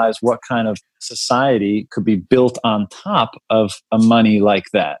realize what kind of society could be built on top of a money like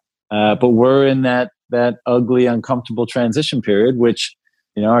that. But we're in that ugly, uncomfortable transition period, which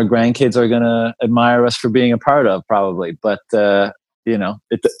our grandkids are going to admire us for being a part of, probably. But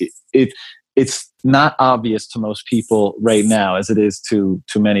it's not obvious to most people right now, as it is to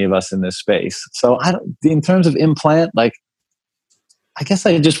many of us in this space. So, in terms of implant, like, I guess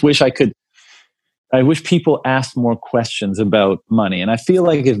I just wish I wish people asked more questions about money. And I feel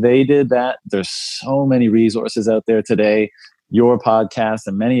like if they did that, there's so many resources out there today, your podcast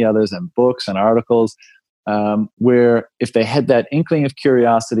and many others, and books and articles, where if they had that inkling of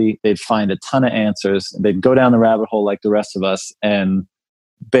curiosity, they'd find a ton of answers. They'd go down the rabbit hole like the rest of us, and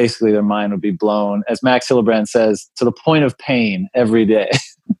basically their mind would be blown, as Max Hillebrand says, to the point of pain every day.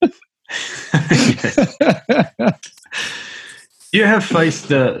 You have faith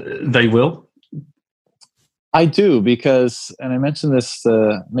that they will? I do, because, and I mentioned this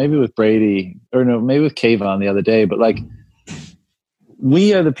maybe with Brady, or no, maybe with Kayvon the other day, but like,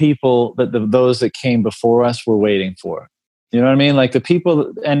 we are the people that those that came before us were waiting for. You know what I mean? Like the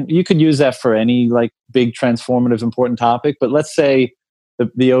people, and you could use that for any like big transformative important topic, but let's say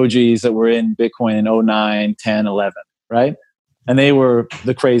the OGs that were in Bitcoin in 09, 10, 11, right? And they were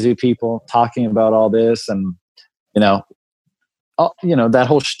the crazy people talking about all this and, that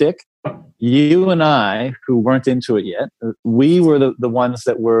whole shtick. You and I, who weren't into it yet, we were the ones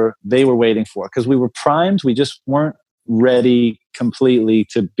that they were waiting for, because we were primed. We just weren't ready completely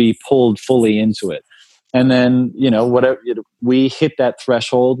to be pulled fully into it. And then, we hit that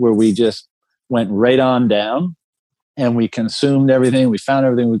threshold where we just went right on down and we consumed everything. We found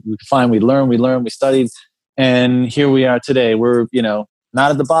everything we could find. We learned, we studied. And here we are today. We're,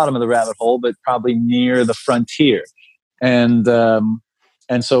 not at the bottom of the rabbit hole, but probably near the frontier. And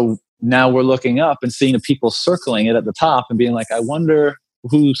so now we're looking up and seeing the people circling it at the top and being like, I wonder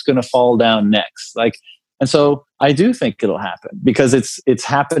who's going to fall down next. And so I do think it'll happen, because it's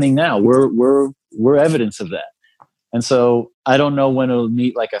happening now. We're evidence of that. And so I don't know when it'll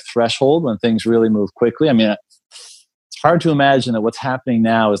meet like a threshold when things really move quickly. I mean, it's hard to imagine that what's happening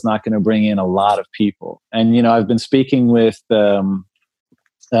now is not going to bring in a lot of people. And, I've been speaking with the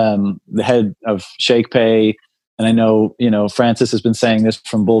head of ShakePay, and I know, Francis has been saying this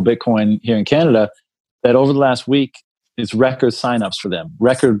from Bull Bitcoin here in Canada, that over the last week, it's record signups for them,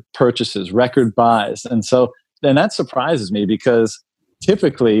 record purchases, record buys. And that surprises me, because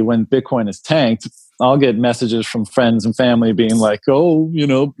typically when Bitcoin is tanked, I'll get messages from friends and family being like, oh,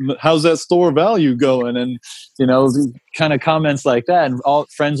 how's that store value going? And, kind of comments like that. And all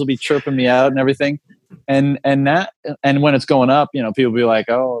friends will be chirping me out and everything. And when it's going up, people will be like,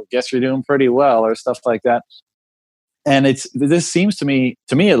 oh, guess you're doing pretty well, or stuff like that. And this seems to me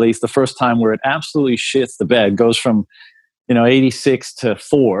at least, the first time where it absolutely shits the bed, goes from 86 to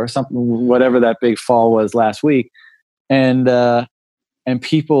 4, something, whatever that big fall was last week, and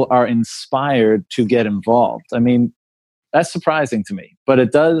people are inspired to get involved. I mean, that's surprising to me, but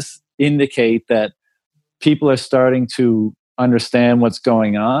it does indicate that people are starting to understand what's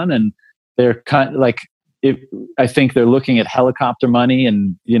going on, and they're kind of like, I think they're looking at helicopter money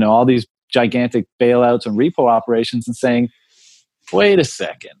and all these gigantic bailouts and repo operations and saying, wait a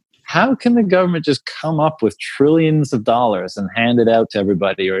second. How can the government just come up with trillions of dollars and hand it out to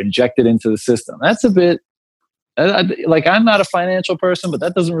everybody or inject it into the system? That's a bit like, I'm not a financial person, but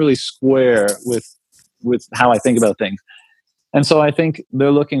that doesn't really square with how I think about things. And so I think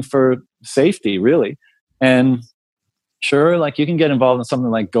they're looking for safety, really. And sure, like, you can get involved in something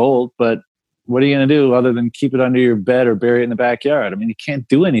like gold, but what are you going to do other than keep it under your bed or bury it in the backyard? I mean, you can't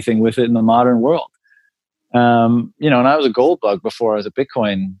do anything with it in the modern world. And I was a gold bug before I was a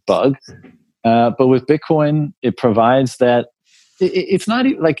Bitcoin bug. But with Bitcoin, it provides that it's not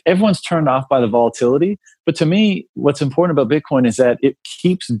like everyone's turned off by the volatility. But to me, what's important about Bitcoin is that it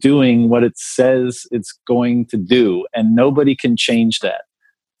keeps doing what it says it's going to do, and nobody can change that.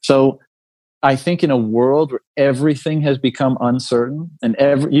 So I think in a world where everything has become uncertain and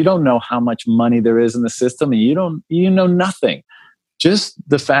you don't know how much money there is in the system, and you know nothing, just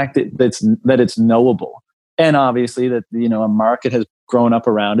the fact that it's knowable, and obviously that a market has grown up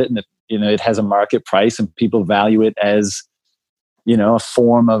around it, and that it has a market price, and people value it as a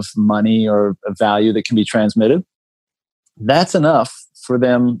form of money or a value that can be transmitted. That's enough for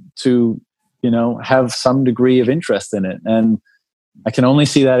them to have some degree of interest in it. And I can only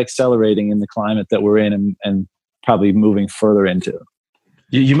see that accelerating in the climate that we're in, and probably moving further into.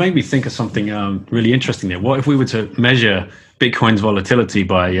 You made me think of something really interesting there. What if we were to measure Bitcoin's volatility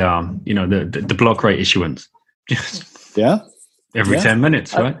by the block rate issuance? Yeah. Every 10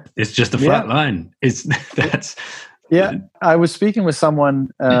 minutes, right? It's just a flat line. Yeah, I was speaking with someone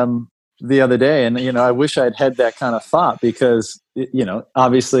the other day, and I wish I'd had that kind of thought, because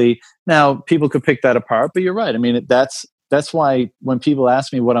obviously now people could pick that apart. But you're right. I mean, that's why when people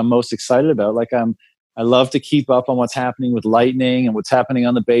ask me what I'm most excited about, like, I love to keep up on what's happening with Lightning and what's happening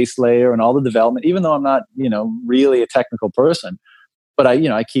on the base layer and all the development, even though I'm not really a technical person. But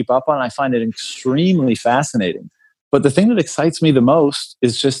I keep up on it. I find it extremely fascinating. But the thing that excites me the most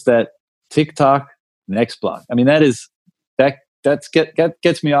is just that TikTok next block. I mean, that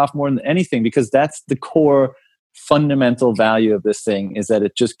gets me off more than anything, because that's the core fundamental value of this thing, is that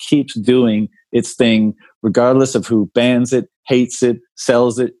it just keeps doing its thing regardless of who bans it, hates it,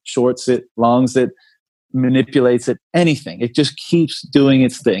 sells it, shorts it, longs it, manipulates it, anything. It just keeps doing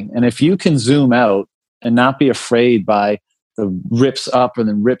its thing. And if you can zoom out and not be afraid by the rips up and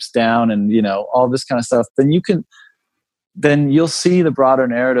then rips down and all this kind of stuff, then you'll see the broader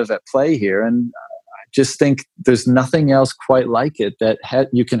narrative at play here. And I just think there's nothing else quite like it, that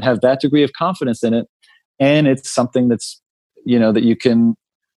you can have that degree of confidence in it, and it's something that's that you can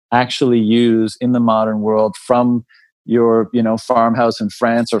actually use in the modern world, from your farmhouse in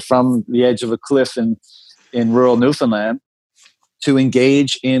France or from the edge of a cliff in rural Newfoundland, to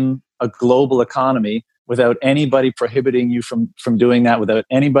engage in a global economy without anybody prohibiting you from doing that, without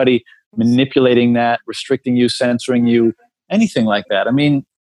anybody manipulating that, restricting you, censoring you, anything like that. I mean,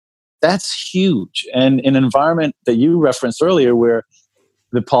 that's huge. And in an environment that you referenced earlier, where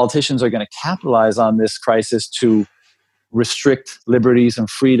the politicians are going to capitalize on this crisis to restrict liberties and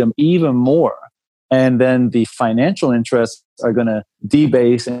freedom even more, and then the financial interests are going to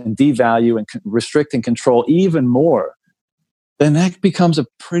debase and devalue and restrict and control even more, then that becomes a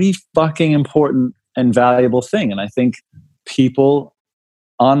pretty fucking important and valuable thing. And I think people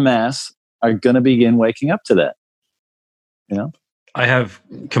en masse are going to begin waking up to that. I have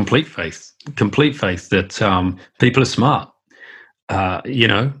complete faith that people are smart. I'm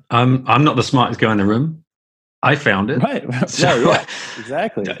not the smartest guy in the room. I found it. Right. So, yeah,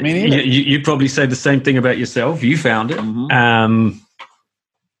 exactly. I mean, you probably say the same thing about yourself. You found it. Mm-hmm.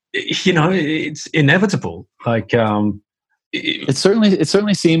 It's inevitable. Like, it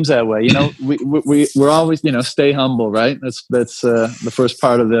certainly seems that way. We're always stay humble, right? That's the first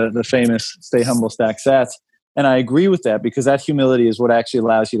part of the famous stay humble, stack sats. And I agree with that, because that humility is what actually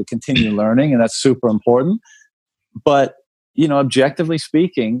allows you to continue learning, and that's super important. But objectively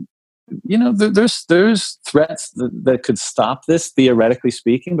speaking, there's threats that could stop this, theoretically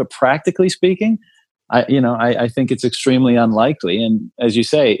speaking, but practically speaking, I think it's extremely unlikely. And as you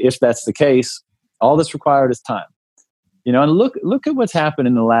say, if that's the case, all that's required is time. And look at what's happened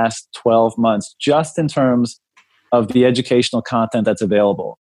in the last 12 months, just in terms of the educational content that's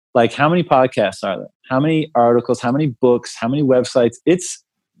available. Like, how many podcasts are there? How many articles? How many books? How many websites? It's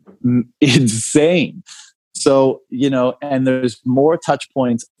insane. So, and there's more touch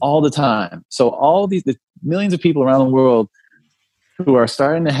points all the time. So the millions of people around the world who are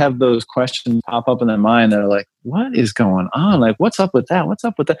starting to have those questions pop up in their mind, they're like, what is going on? Like, what's up with that? What's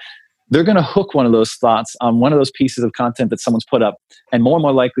up with that? They're going to hook one of those thoughts on one of those pieces of content that someone's put up, and more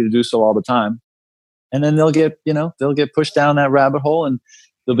likely to do so all the time. And then they'll get pushed down that rabbit hole, and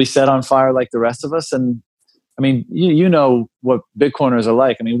they'll be set on fire like the rest of us. And I mean, you know what Bitcoiners are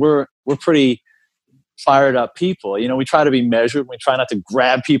like. I mean, we're pretty fired up people. You know, we try to be measured. We try not to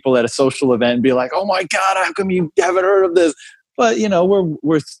grab people at a social event and be like, "Oh my God, how come you haven't heard of this?" But you know,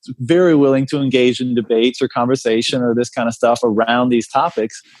 we're very willing to engage in debates or conversation or this kind of stuff around these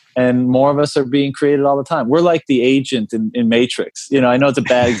topics. And more of us are being created all the time. We're like the agent in Matrix. You know, I know it's a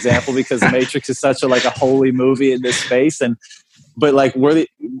bad example because the Matrix is such a holy movie in this space, but like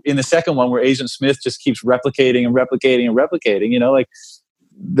in the second one where Agent Smith just keeps replicating and replicating and replicating. You know, like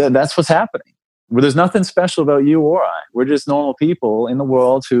that's what's happening. Where there's nothing special about you or I. We're just normal people in the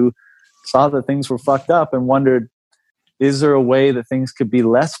world who saw that things were fucked up and wondered, is there a way that things could be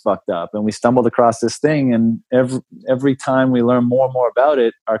less fucked up? And we stumbled across this thing, and every time we learn more and more about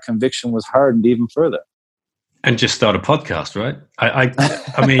it, our conviction was hardened even further. And just start a podcast, right?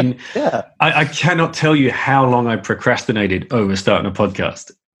 I mean, yeah. I cannot tell you how long I procrastinated over starting a podcast.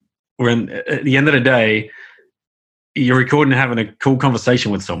 When at the end of the day, you're recording and having a cool conversation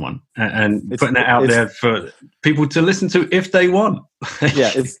with someone and putting it out there for people to listen to if they want.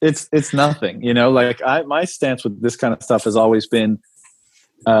 Yeah, it's nothing, you know. Like my stance with this kind of stuff has always been,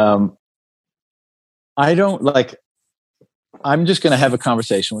 I don't like. I'm just going to have a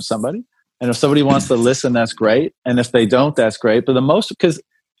conversation with somebody, and if somebody wants to listen, that's great, and if they don't, that's great. But because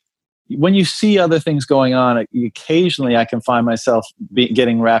when you see other things going on, occasionally I can find myself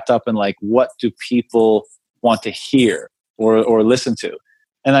getting wrapped up in like, what do people want to hear or listen to?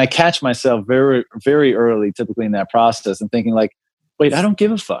 And I catch myself very, very early, typically in that process, and thinking like, wait, I don't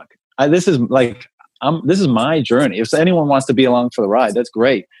give a fuck. This is my journey. If anyone wants to be along for the ride, that's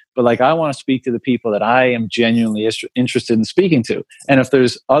great. But like, I want to speak to the people that I am genuinely interested in speaking to. And if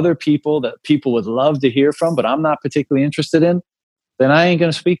there's other people that people would love to hear from, but I'm not particularly interested in, then I ain't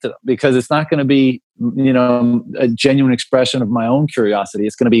going to speak to them, because it's not going to be, you know, a genuine expression of my own curiosity.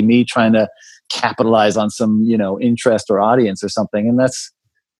 It's going to be me trying to capitalize on some, you know, interest or audience or something. And that's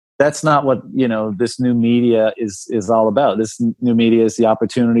not what, you know, this new media is all about. This new media is the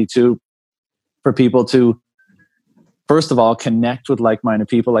opportunity for people to, first of all, connect with like-minded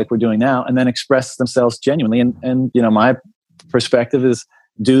people like we're doing now, and then express themselves genuinely. And you know, my perspective is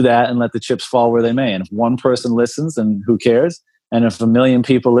do that and let the chips fall where they may. And if one person listens, then who cares? And if 1 million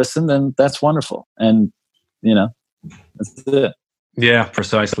people listen, then that's wonderful. And, you know, that's it. Yeah,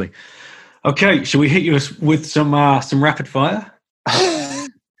 precisely. Okay, should we hit you with some rapid fire?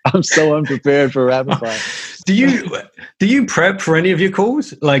 I'm so unprepared for rapid fire. Do you prep for any of your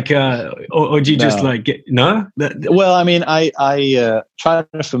calls? Like, or do you just like get no? Well, I mean, I try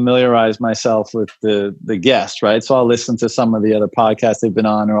to familiarize myself with the guest, right? So I'll listen to some of the other podcasts they've been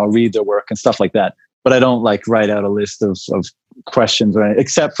on, or I'll read their work and stuff like that. But I don't like write out a list of questions or anything,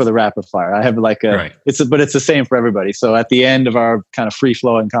 except for the rapid fire. I have like but it's the same for everybody. So at the end of our kind of free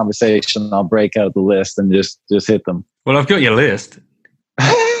flowing conversation, I'll break out the list and just hit them. Well, I've got your list.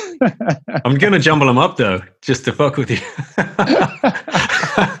 I'm going to jumble them up though, just to fuck with you.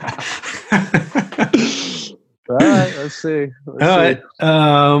 All right, let's see. All right.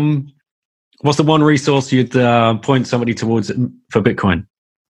 What's the one resource you'd point somebody towards for Bitcoin?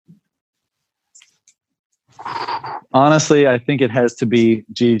 Honestly, I think it has to be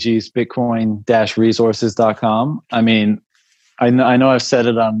Gigi's Bitcoin-resources.com. I mean, I know I've said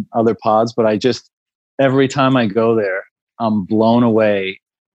it on other pods, but every time I go there, I'm blown away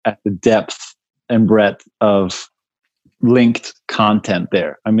at the depth and breadth of linked content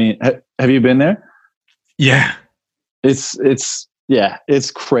there. I mean, have you been there? Yeah. It's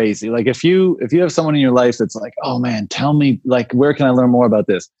crazy. Like if you have someone in your life that's like, oh man, tell me, like, where can I learn more about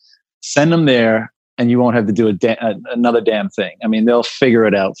this? Send them there, and you won't have to do another damn thing. I mean, they'll figure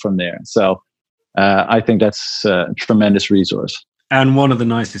it out from there. So I think that's a tremendous resource. And one of the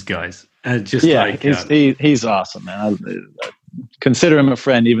nicest guys. He's awesome, man. I consider him a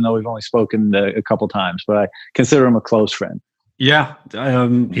friend, even though we've only spoken a couple times, but I consider him a close friend. Yeah.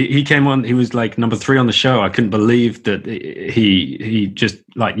 He came on, he was like number 3 on the show. I couldn't believe that he just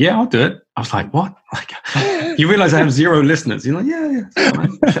like, yeah, I'll do it. I was like, what? Like, you realize I have 0 listeners. You're like, yeah.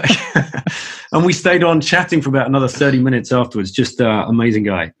 And we stayed on chatting for about another 30 minutes afterwards. Just amazing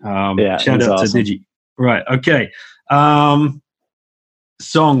guy. Shout out to Digi. Right. Okay.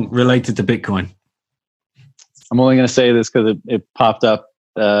 Song related to Bitcoin. I'm only going to say this because it popped up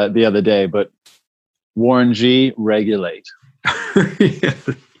the other day, but Warren G, Regulate.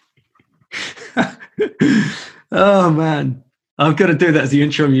 Oh man, I'm gonna do that as the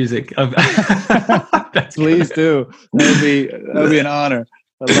intro music. Please do. That'd be an honor.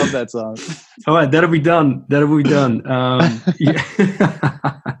 I love that song. All right, that'll be done. Yeah.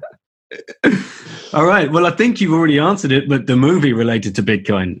 All right. Well, I think you've already answered it, but the movie related to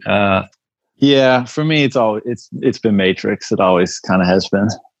Bitcoin. Yeah, for me, it's been Matrix. It always kind of has been.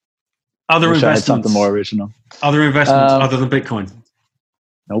 Other Wish investments, I had something more original. Other investments other than Bitcoin.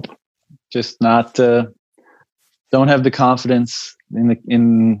 Nope, just not. Don't have the confidence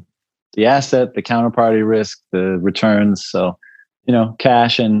in the asset, the counterparty risk, the returns. So,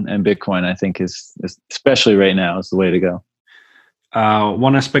 cash and Bitcoin, I think is especially right now is the way to go.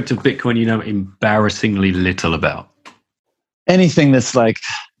 One aspect of Bitcoin you know embarrassingly little about. Anything that's like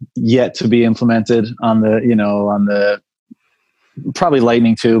yet to be implemented on the probably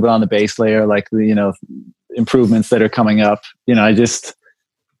Lightning too, but on the base layer, like the improvements that are coming up.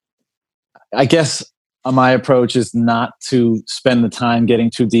 I guess my approach is not to spend the time getting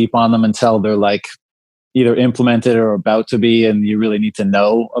too deep on them until they're like either implemented or about to be, and you really need to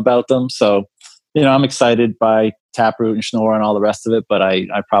know about them. So, I'm excited by Taproot and Schnorr and all the rest of it, but I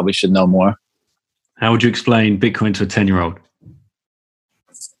probably should know more. How would you explain Bitcoin to a 10-year-old?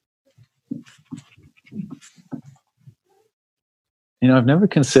 I've never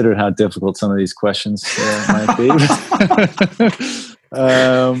considered how difficult some of these questions might be.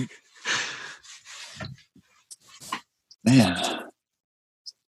 Man,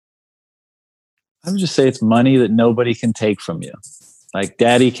 I would just say it's money that nobody can take from you. Like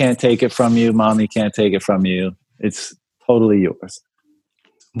daddy can't take it from you, mommy can't take it from you. It's totally yours.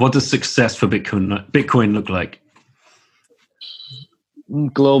 What does success for Bitcoin look like?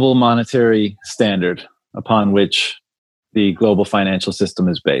 Global monetary standard upon which the global financial system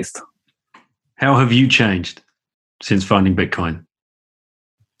is based. How have you changed since finding Bitcoin?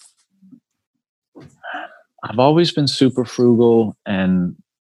 I've always been super frugal and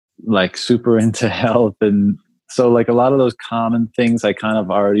like super into health. And so like a lot of those common things I kind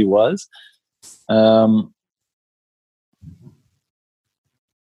of already was. I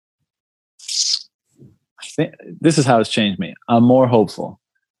think this is how it's changed me. I'm more hopeful.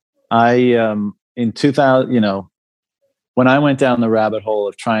 In 2000, when I went down the rabbit hole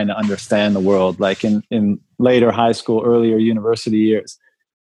of trying to understand the world, like in later high school, earlier university years,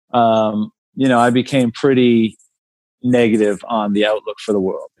 I became pretty negative on the outlook for the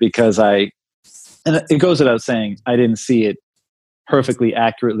world because and it goes without saying, I didn't see it perfectly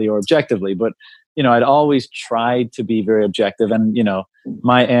accurately or objectively, but, I'd always tried to be very objective. And,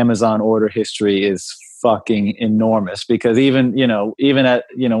 my Amazon order history is fucking enormous because even at,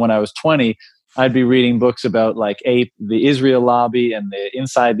 when I was 20, I'd be reading books about like the Israel lobby and the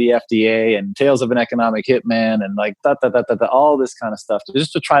inside the FDA and Tales of an Economic Hitman and like all this kind of stuff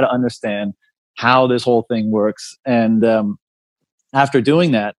just to try to understand how this whole thing works. And after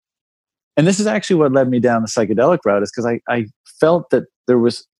doing that, and this is actually what led me down the psychedelic route, is because I felt that there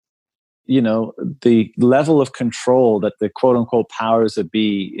was, the level of control that the quote unquote powers that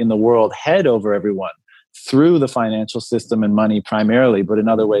be in the world had over everyone through the financial system and money primarily, but in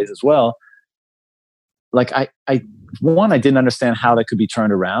other ways as well. Like I didn't understand how that could be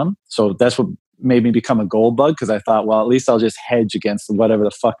turned around. So that's what made me become a gold bug, because I thought, well, at least I'll just hedge against whatever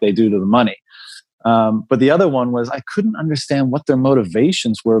the fuck they do to the money. But the other one was I couldn't understand what their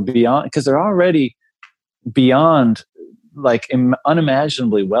motivations were beyond, because they're already beyond like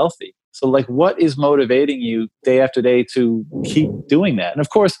unimaginably wealthy. So like, what is motivating you day after day to keep doing that? And of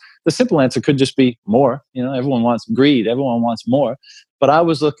course, the simple answer could just be more. Everyone wants greed. Everyone wants more. But I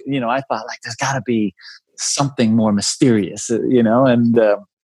was looking, I thought like there's got to be something more mysterious, and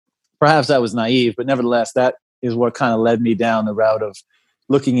perhaps I was naive, but nevertheless, that is what kind of led me down the route of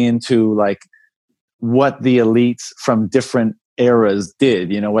looking into like what the elites from different eras did,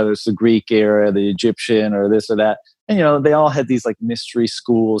 whether it's the Greek era, the Egyptian, or this or that. And, they all had these like mystery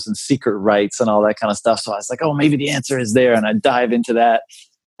schools and secret rites and all that kind of stuff. So I was like, oh, maybe the answer is there. And I dive into that.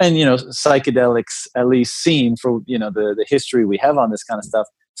 And, psychedelics, at least seen for, the history we have on this kind of stuff,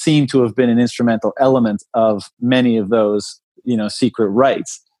 seem to have been an instrumental element of many of those, secret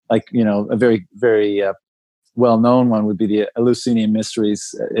rites. Like, a very, very well-known one would be the Eleusinian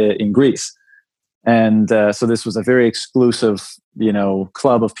Mysteries in Greece. And so this was a very exclusive,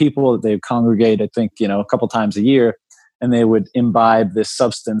 club of people that they would congregate, I think, a couple times a year, and they would imbibe this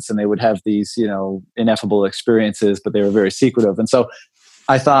substance and they would have these, ineffable experiences, but they were very secretive. And so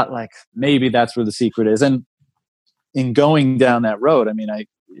I thought like, maybe that's where the secret is. And in going down that road, I mean,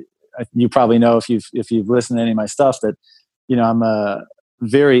 you probably know if you've listened to any of my stuff that, I'm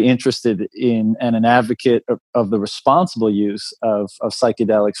very interested in and an advocate of the responsible use of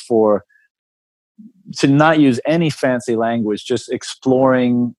psychedelics to not use any fancy language, just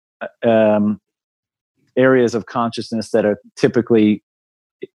exploring areas of consciousness that are typically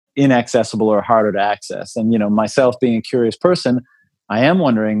inaccessible or harder to access. And, myself being a curious person, I am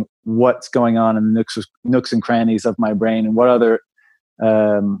wondering what's going on in the nooks and crannies of my brain and what other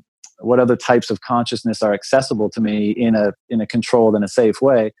what other types of consciousness are accessible to me in a controlled and a safe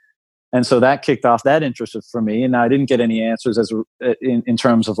way. And so that kicked off that interest for me. And I didn't get any answers in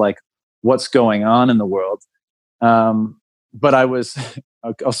terms of like what's going on in the world. But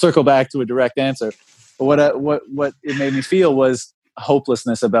I'll circle back to a direct answer. But what it made me feel was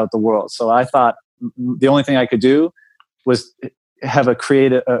hopelessness about the world. So I thought the only thing I could do was have a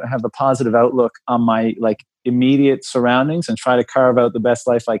positive outlook on my like immediate surroundings and try to carve out the best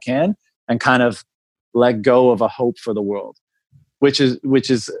life I can and kind of let go of a hope for the world, which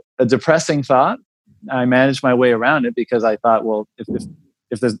is a depressing thought. I managed my way around it because I thought, well,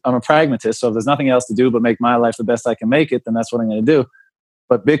 I'm a pragmatist, so if there's nothing else to do but make my life the best I can make it, then that's what I'm going to do.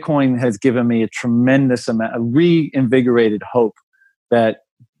 But Bitcoin has given me a tremendous amount of reinvigorated hope that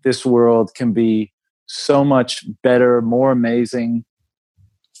this world can be so much better, more amazing,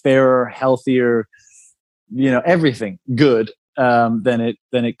 fairer, healthier, everything good than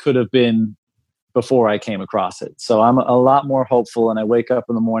it could have been before I came across it. So I'm a lot more hopeful, and I wake up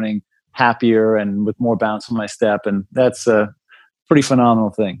in the morning happier and with more bounce in my step, and that's a pretty phenomenal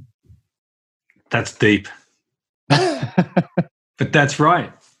thing. That's deep. But that's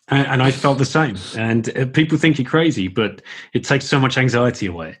right. And I felt the same. And people think you're crazy, but it takes so much anxiety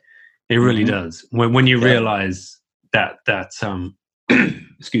away. It really does. When you realize that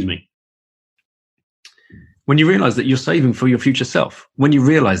excuse me. When you realize that you're saving for your future self, when you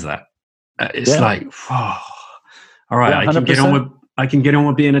realize that, it's like, whoa, all right, I can get on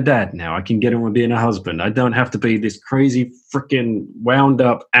with being a dad now. I can get on with being a husband. I don't have to be this crazy, freaking wound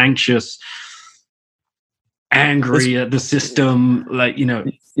up, anxious, angry at the system. Like,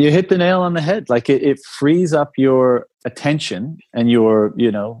 you hit the nail on the head. Like it frees up your attention and your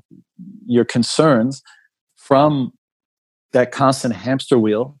concerns from that constant hamster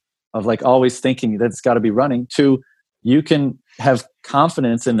wheel of like always thinking that it's got to be running to you can have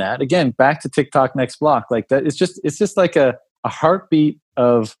confidence in that. Again, back to TikTok next block. Like that, it's just like a heartbeat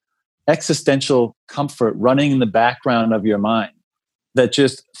of existential comfort running in the background of your mind that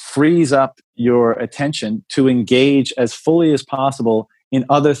just frees up your attention to engage as fully as possible in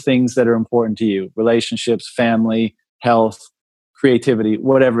other things that are important to you: relationships, family, health, creativity,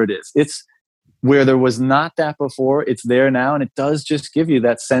 whatever it is. It's where there was not that before. It's there now, and it does just give you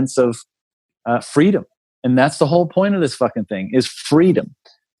that sense of freedom. And that's the whole point of this fucking thing, is freedom.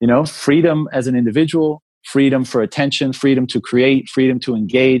 Freedom as an individual, freedom for attention, freedom to create, freedom to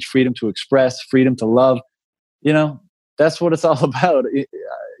engage, freedom to express, freedom to love. That's what it's all about,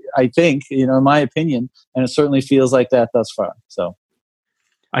 I think, in my opinion. And it certainly feels like that thus far. So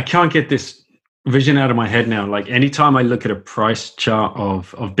I can't get this vision out of my head now. Like anytime I look at a price chart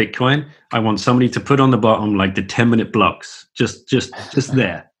of Bitcoin, I want somebody to put on the bottom like the 10-minute blocks, just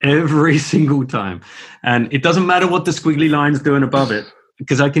there every single time. And it doesn't matter what the squiggly line's doing above it,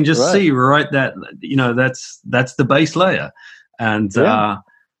 because I can just see that, that's the base layer. And wow,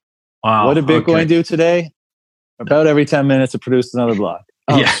 what did Bitcoin do today? About every 10 minutes, it produced another block.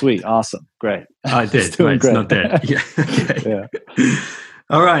 Oh, sweet. Awesome. Great. I did. It's not dead. Yeah. Okay. Yeah.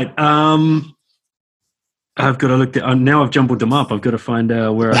 All right. I've got to look at, now I've jumbled them up. I've got to find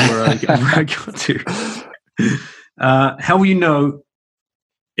where I got to. How will you know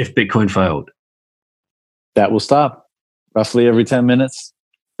if Bitcoin failed? That will stop. Roughly every 10 minutes,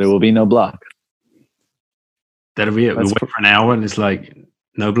 there will be no block. That'll be it. We'll wait for an hour and it's like,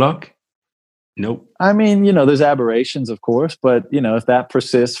 no block? Nope. I mean, there's aberrations, of course, but, if that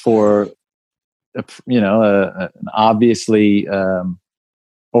persists for, an obviously, too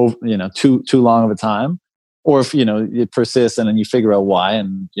long of a time, or if, it persists and then you figure out why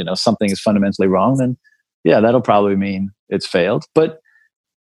and, something is fundamentally wrong, then that'll probably mean it's failed. But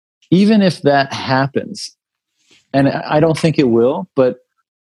even if that happens, and I don't think it will, but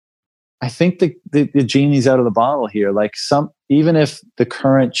I think the genie's out of the bottle here. Like even if the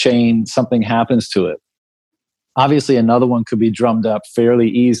current chain, something happens to it, obviously another one could be drummed up fairly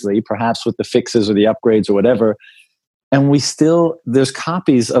easily, perhaps with the fixes or the upgrades or whatever. And there's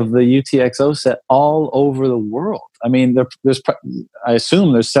copies of the UTXO set all over the world. I mean, I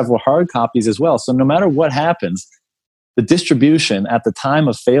assume there's several hard copies as well. So no matter what happens, the distribution at the time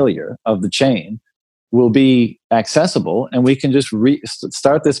of failure of the chain will be accessible, and we can just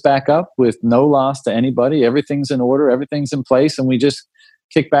start this back up with no loss to anybody. Everything's in order, everything's in place, and we just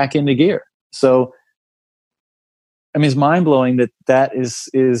kick back into gear. So, I mean, it's mind-blowing that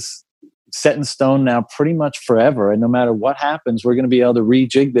is set in stone now pretty much forever. And no matter what happens, we're going to be able to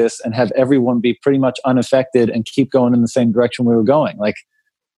rejig this and have everyone be pretty much unaffected and keep going in the same direction we were going. Like,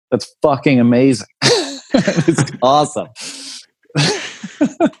 that's fucking amazing. It's awesome.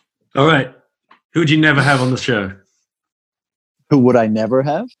 All right. Who would you never have on the show? Who would I never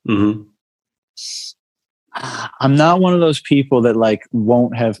have? Mm-hmm. I'm not one of those people that like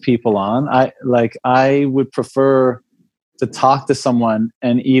won't have people on. I would prefer to talk to someone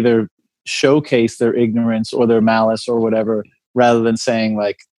and either showcase their ignorance or their malice or whatever, rather than saying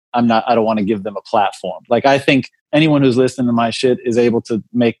like, I don't want to give them a platform. Like, I think anyone who's listening to my shit is able to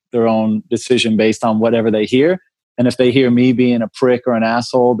make their own decision based on whatever they hear. And if they hear me being a prick or an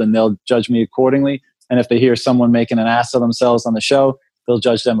asshole, then they'll judge me accordingly. And if they hear someone making an ass of themselves on the show, they'll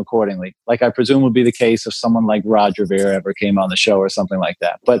judge them accordingly. Like I presume would be the case if someone like Roger Ver ever came on the show or something like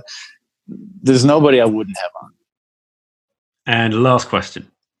that. But there's nobody I wouldn't have on. And last question.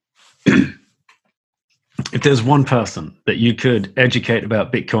 If there's one person that you could educate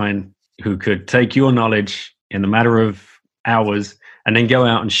about Bitcoin who could take your knowledge in a matter of hours and then go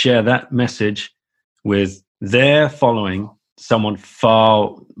out and share that message with their following, someone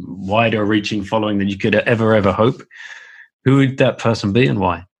far wider reaching following than you could ever hope, who would that person be and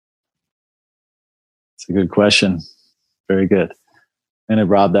why? It's a good question. Very good. I'm going to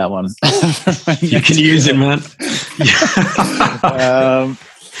rob that one. You can use it, man.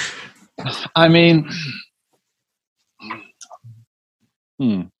 I mean,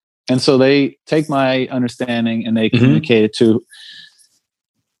 and so they take my understanding and they communicate it to,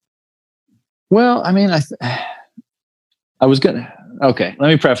 well, I mean, I was going to, okay, let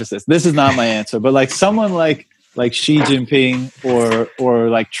me preface this. This is not my answer, but like someone like Xi Jinping or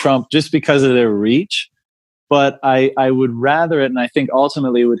like Trump, just because of their reach, but I would rather it, and I think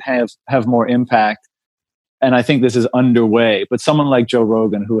ultimately it would have more impact. And I think this is underway, but someone like Joe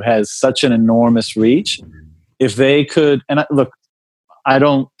Rogan, who has such an enormous reach, if they could, and look, I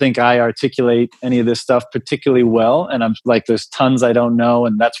don't think I articulate any of this stuff particularly well. And I'm like, there's tons I don't know.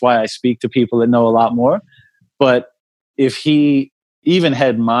 And that's why I speak to people that know a lot more. But if he even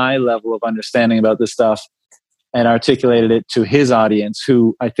had my level of understanding about this stuff and articulated it to his audience,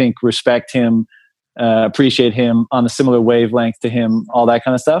 who I think respect him, appreciate him, on a similar wavelength to him, all that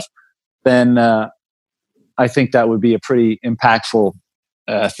kind of stuff, then I think that would be a pretty impactful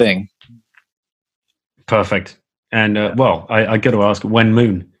thing. Perfect. And well, I got to ask, when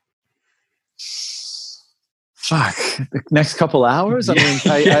moon? Fuck. The next couple hours? I mean,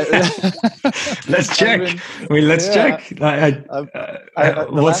 let's check. Let's check.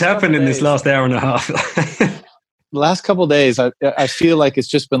 What's happened in this last hour and a half? The last couple of days, I feel like it's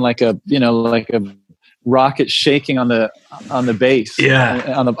just been like a rocket shaking on the base.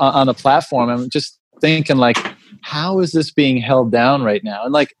 Yeah. On the platform. I'm just thinking like, how is this being held down right now?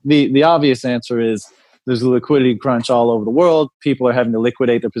 And like the obvious answer is there's a liquidity crunch all over the world. People are having to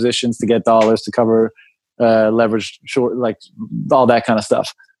liquidate their positions to get dollars to cover leverage short, like all that kind of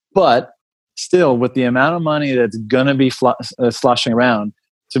stuff. But still, with the amount of money that's going to be sloshing around,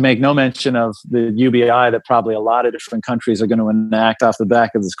 to make no mention of the UBI that probably a lot of different countries are going to enact off the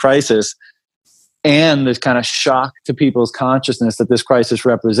back of this crisis, and this kind of shock to people's consciousness that this crisis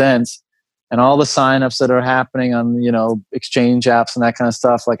represents, and all the signups that are happening on, exchange apps and that kind of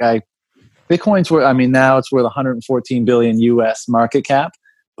stuff. Like Bitcoin's now it's worth 114 billion US market cap,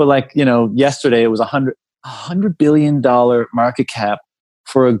 but yesterday it was $100 billion market cap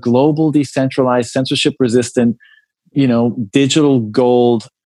for a global, decentralized, censorship resistant, digital gold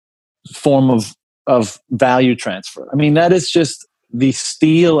form of value transfer. I mean, that is just the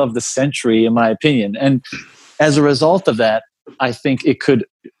steal of the century, in my opinion. And as a result of that, I think it could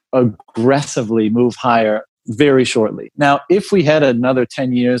aggressively move higher very shortly. Now, if we had another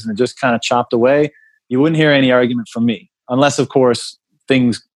 10 years and it just kind of chopped away, you wouldn't hear any argument from me, unless, of course,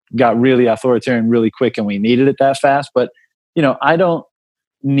 things got really authoritarian really quick and we needed it that fast. But, I don't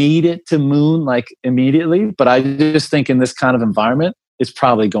need it to moon like immediately, but I just think in this kind of environment, it's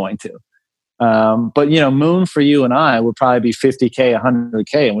probably going to. But, moon for you and I would probably be 50K,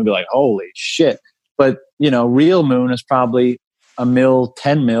 100K, and we'd be like, holy shit. But, real moon is probably $1 mil,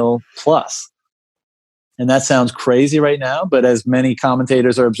 10 mil plus. And that sounds crazy right now, but as many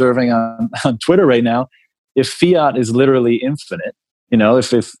commentators are observing on Twitter right now, if fiat is literally infinite,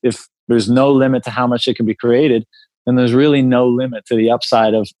 if there's no limit to how much it can be created, then there's really no limit to the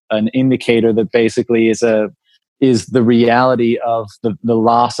upside of an indicator that basically is the reality of the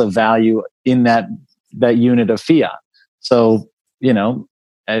loss of value in that unit of fiat. So,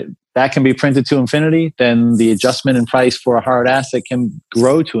 that can be printed to infinity, then the adjustment in price for a hard asset can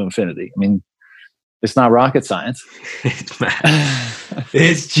grow to infinity. I mean, it's not rocket science. It's mad.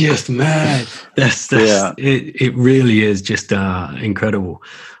 It's just mad. It really is just incredible.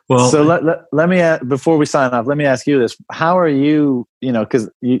 Well, so let me before we sign off, let me ask you this: how are you? Because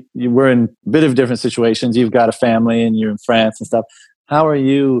you were in a bit of different situations. You've got a family and you're in France and stuff. How are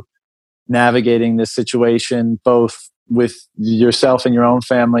you navigating this situation, both with yourself and your own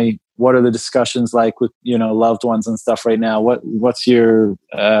family, what are the discussions like with, loved ones and stuff right now? What's your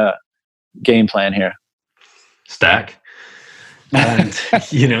game plan here? Stack. And,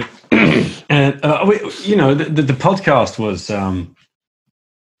 and, the podcast was,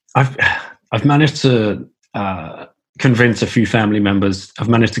 I've managed to convince a few family members. I've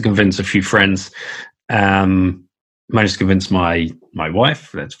managed to convince a few friends. Managed to convince my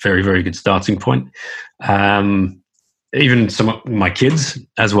wife. That's a very, very good starting point. Even some of my kids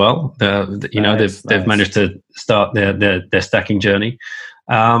as well. They've managed to start their stacking journey.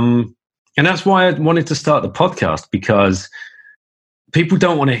 And that's why I wanted to start the podcast, because people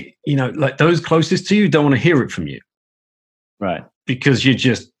don't want to, like those closest to you don't want to hear it from you. Right. Because you're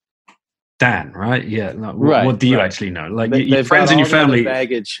just Dan, right? Yeah. Like, right. What do you actually know? Like your friends and your family.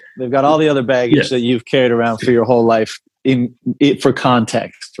 They've got all the other baggage that you've carried around for your whole life for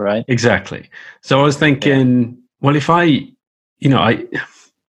context, right? Exactly. So I was thinking, well, if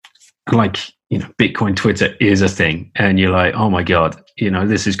Bitcoin Twitter is a thing, and you're like, oh my God,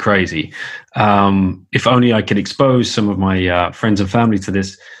 this is crazy. If only I could expose some of my friends and family to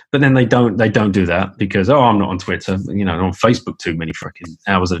this. But then they don't do that because, I'm not on Twitter. I'm on Facebook too many freaking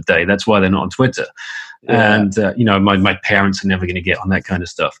hours a day. That's why they're not on Twitter. Yeah. And, my parents are never going to get on that kind of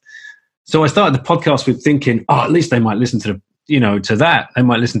stuff. So I started the podcast with thinking, at least they might listen to to that. They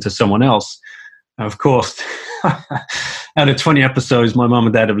might listen to someone else. Of course, out of 20 episodes, my mom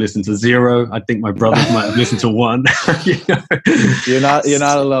and dad have listened to 0. I think my brothers might have listened to 1. You're not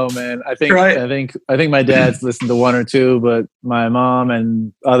alone, man. I think my dad's listened to 1 or 2, but my mom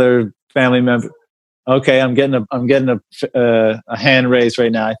and other family members. Okay, I'm getting a hand raised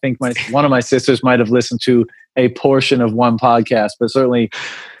right now. I think one of my sisters might have listened to a portion of 1 podcast, but certainly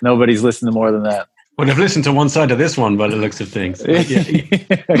nobody's listened to more than that. Well, I've listened to one side of this one by the looks of things.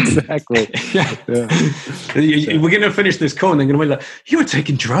 Exactly. Yeah. We're going to finish this call and they're going to be like, you were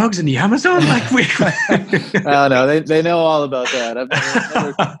taking drugs in the Amazon? Oh, no, they know all about that.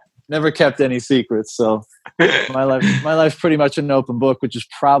 I've never kept any secrets. So my life's pretty much an open book, which is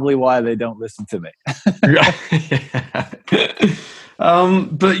probably why they don't listen to me.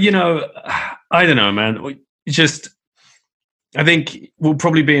 But, I don't know, man. I think we'll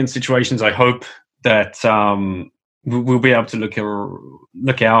probably be in situations, I hope, that we'll be able to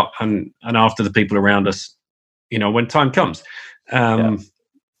look out and after the people around us, when time comes.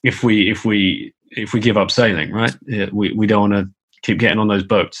 If we give up sailing, right? We don't want to keep getting on those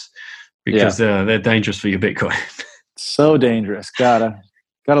boats because they're dangerous for your Bitcoin. So dangerous. Gotta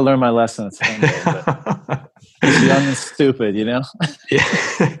learn my lesson at some point. It's young and stupid, Yeah.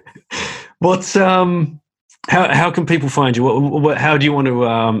 What's How can people find you? How do you want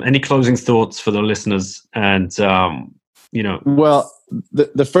to? Any closing thoughts for the listeners? And Well,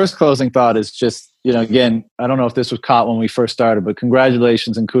 the first closing thought is just again, I don't know if this was caught when we first started, but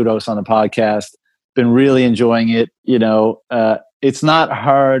congratulations and kudos on the podcast. Been really enjoying it. It's not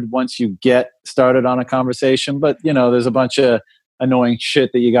hard once you get started on a conversation, but there's a bunch of annoying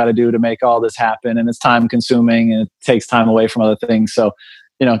shit that you got to do to make all this happen, and it's time consuming and it takes time away from other things. So,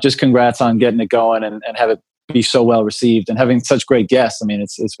 just congrats on getting it going and have it be so well received and having such great guests. I mean,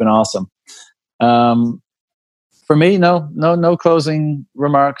 it's been awesome. For me, no closing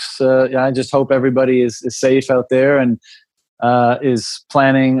remarks. I just hope everybody is safe out there and is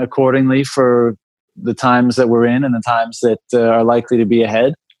planning accordingly for the times that we're in and the times that are likely to be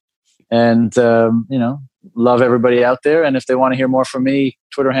ahead. And love everybody out there. And if they want to hear more from me,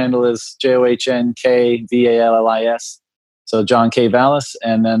 Twitter handle is JOHNKVALLIS. So John K. Vallis,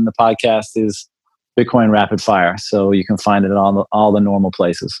 and then the podcast is Bitcoin Rapid Fire. So you can find it on all the normal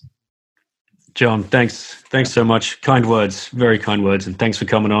places. John, thanks so much. Kind words, very kind words, and thanks for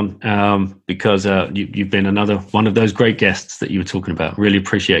coming on. Because you've been another one of those great guests that you were talking about. Really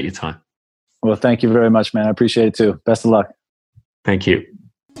appreciate your time. Well, thank you very much, man. I appreciate it too. Best of luck. Thank you.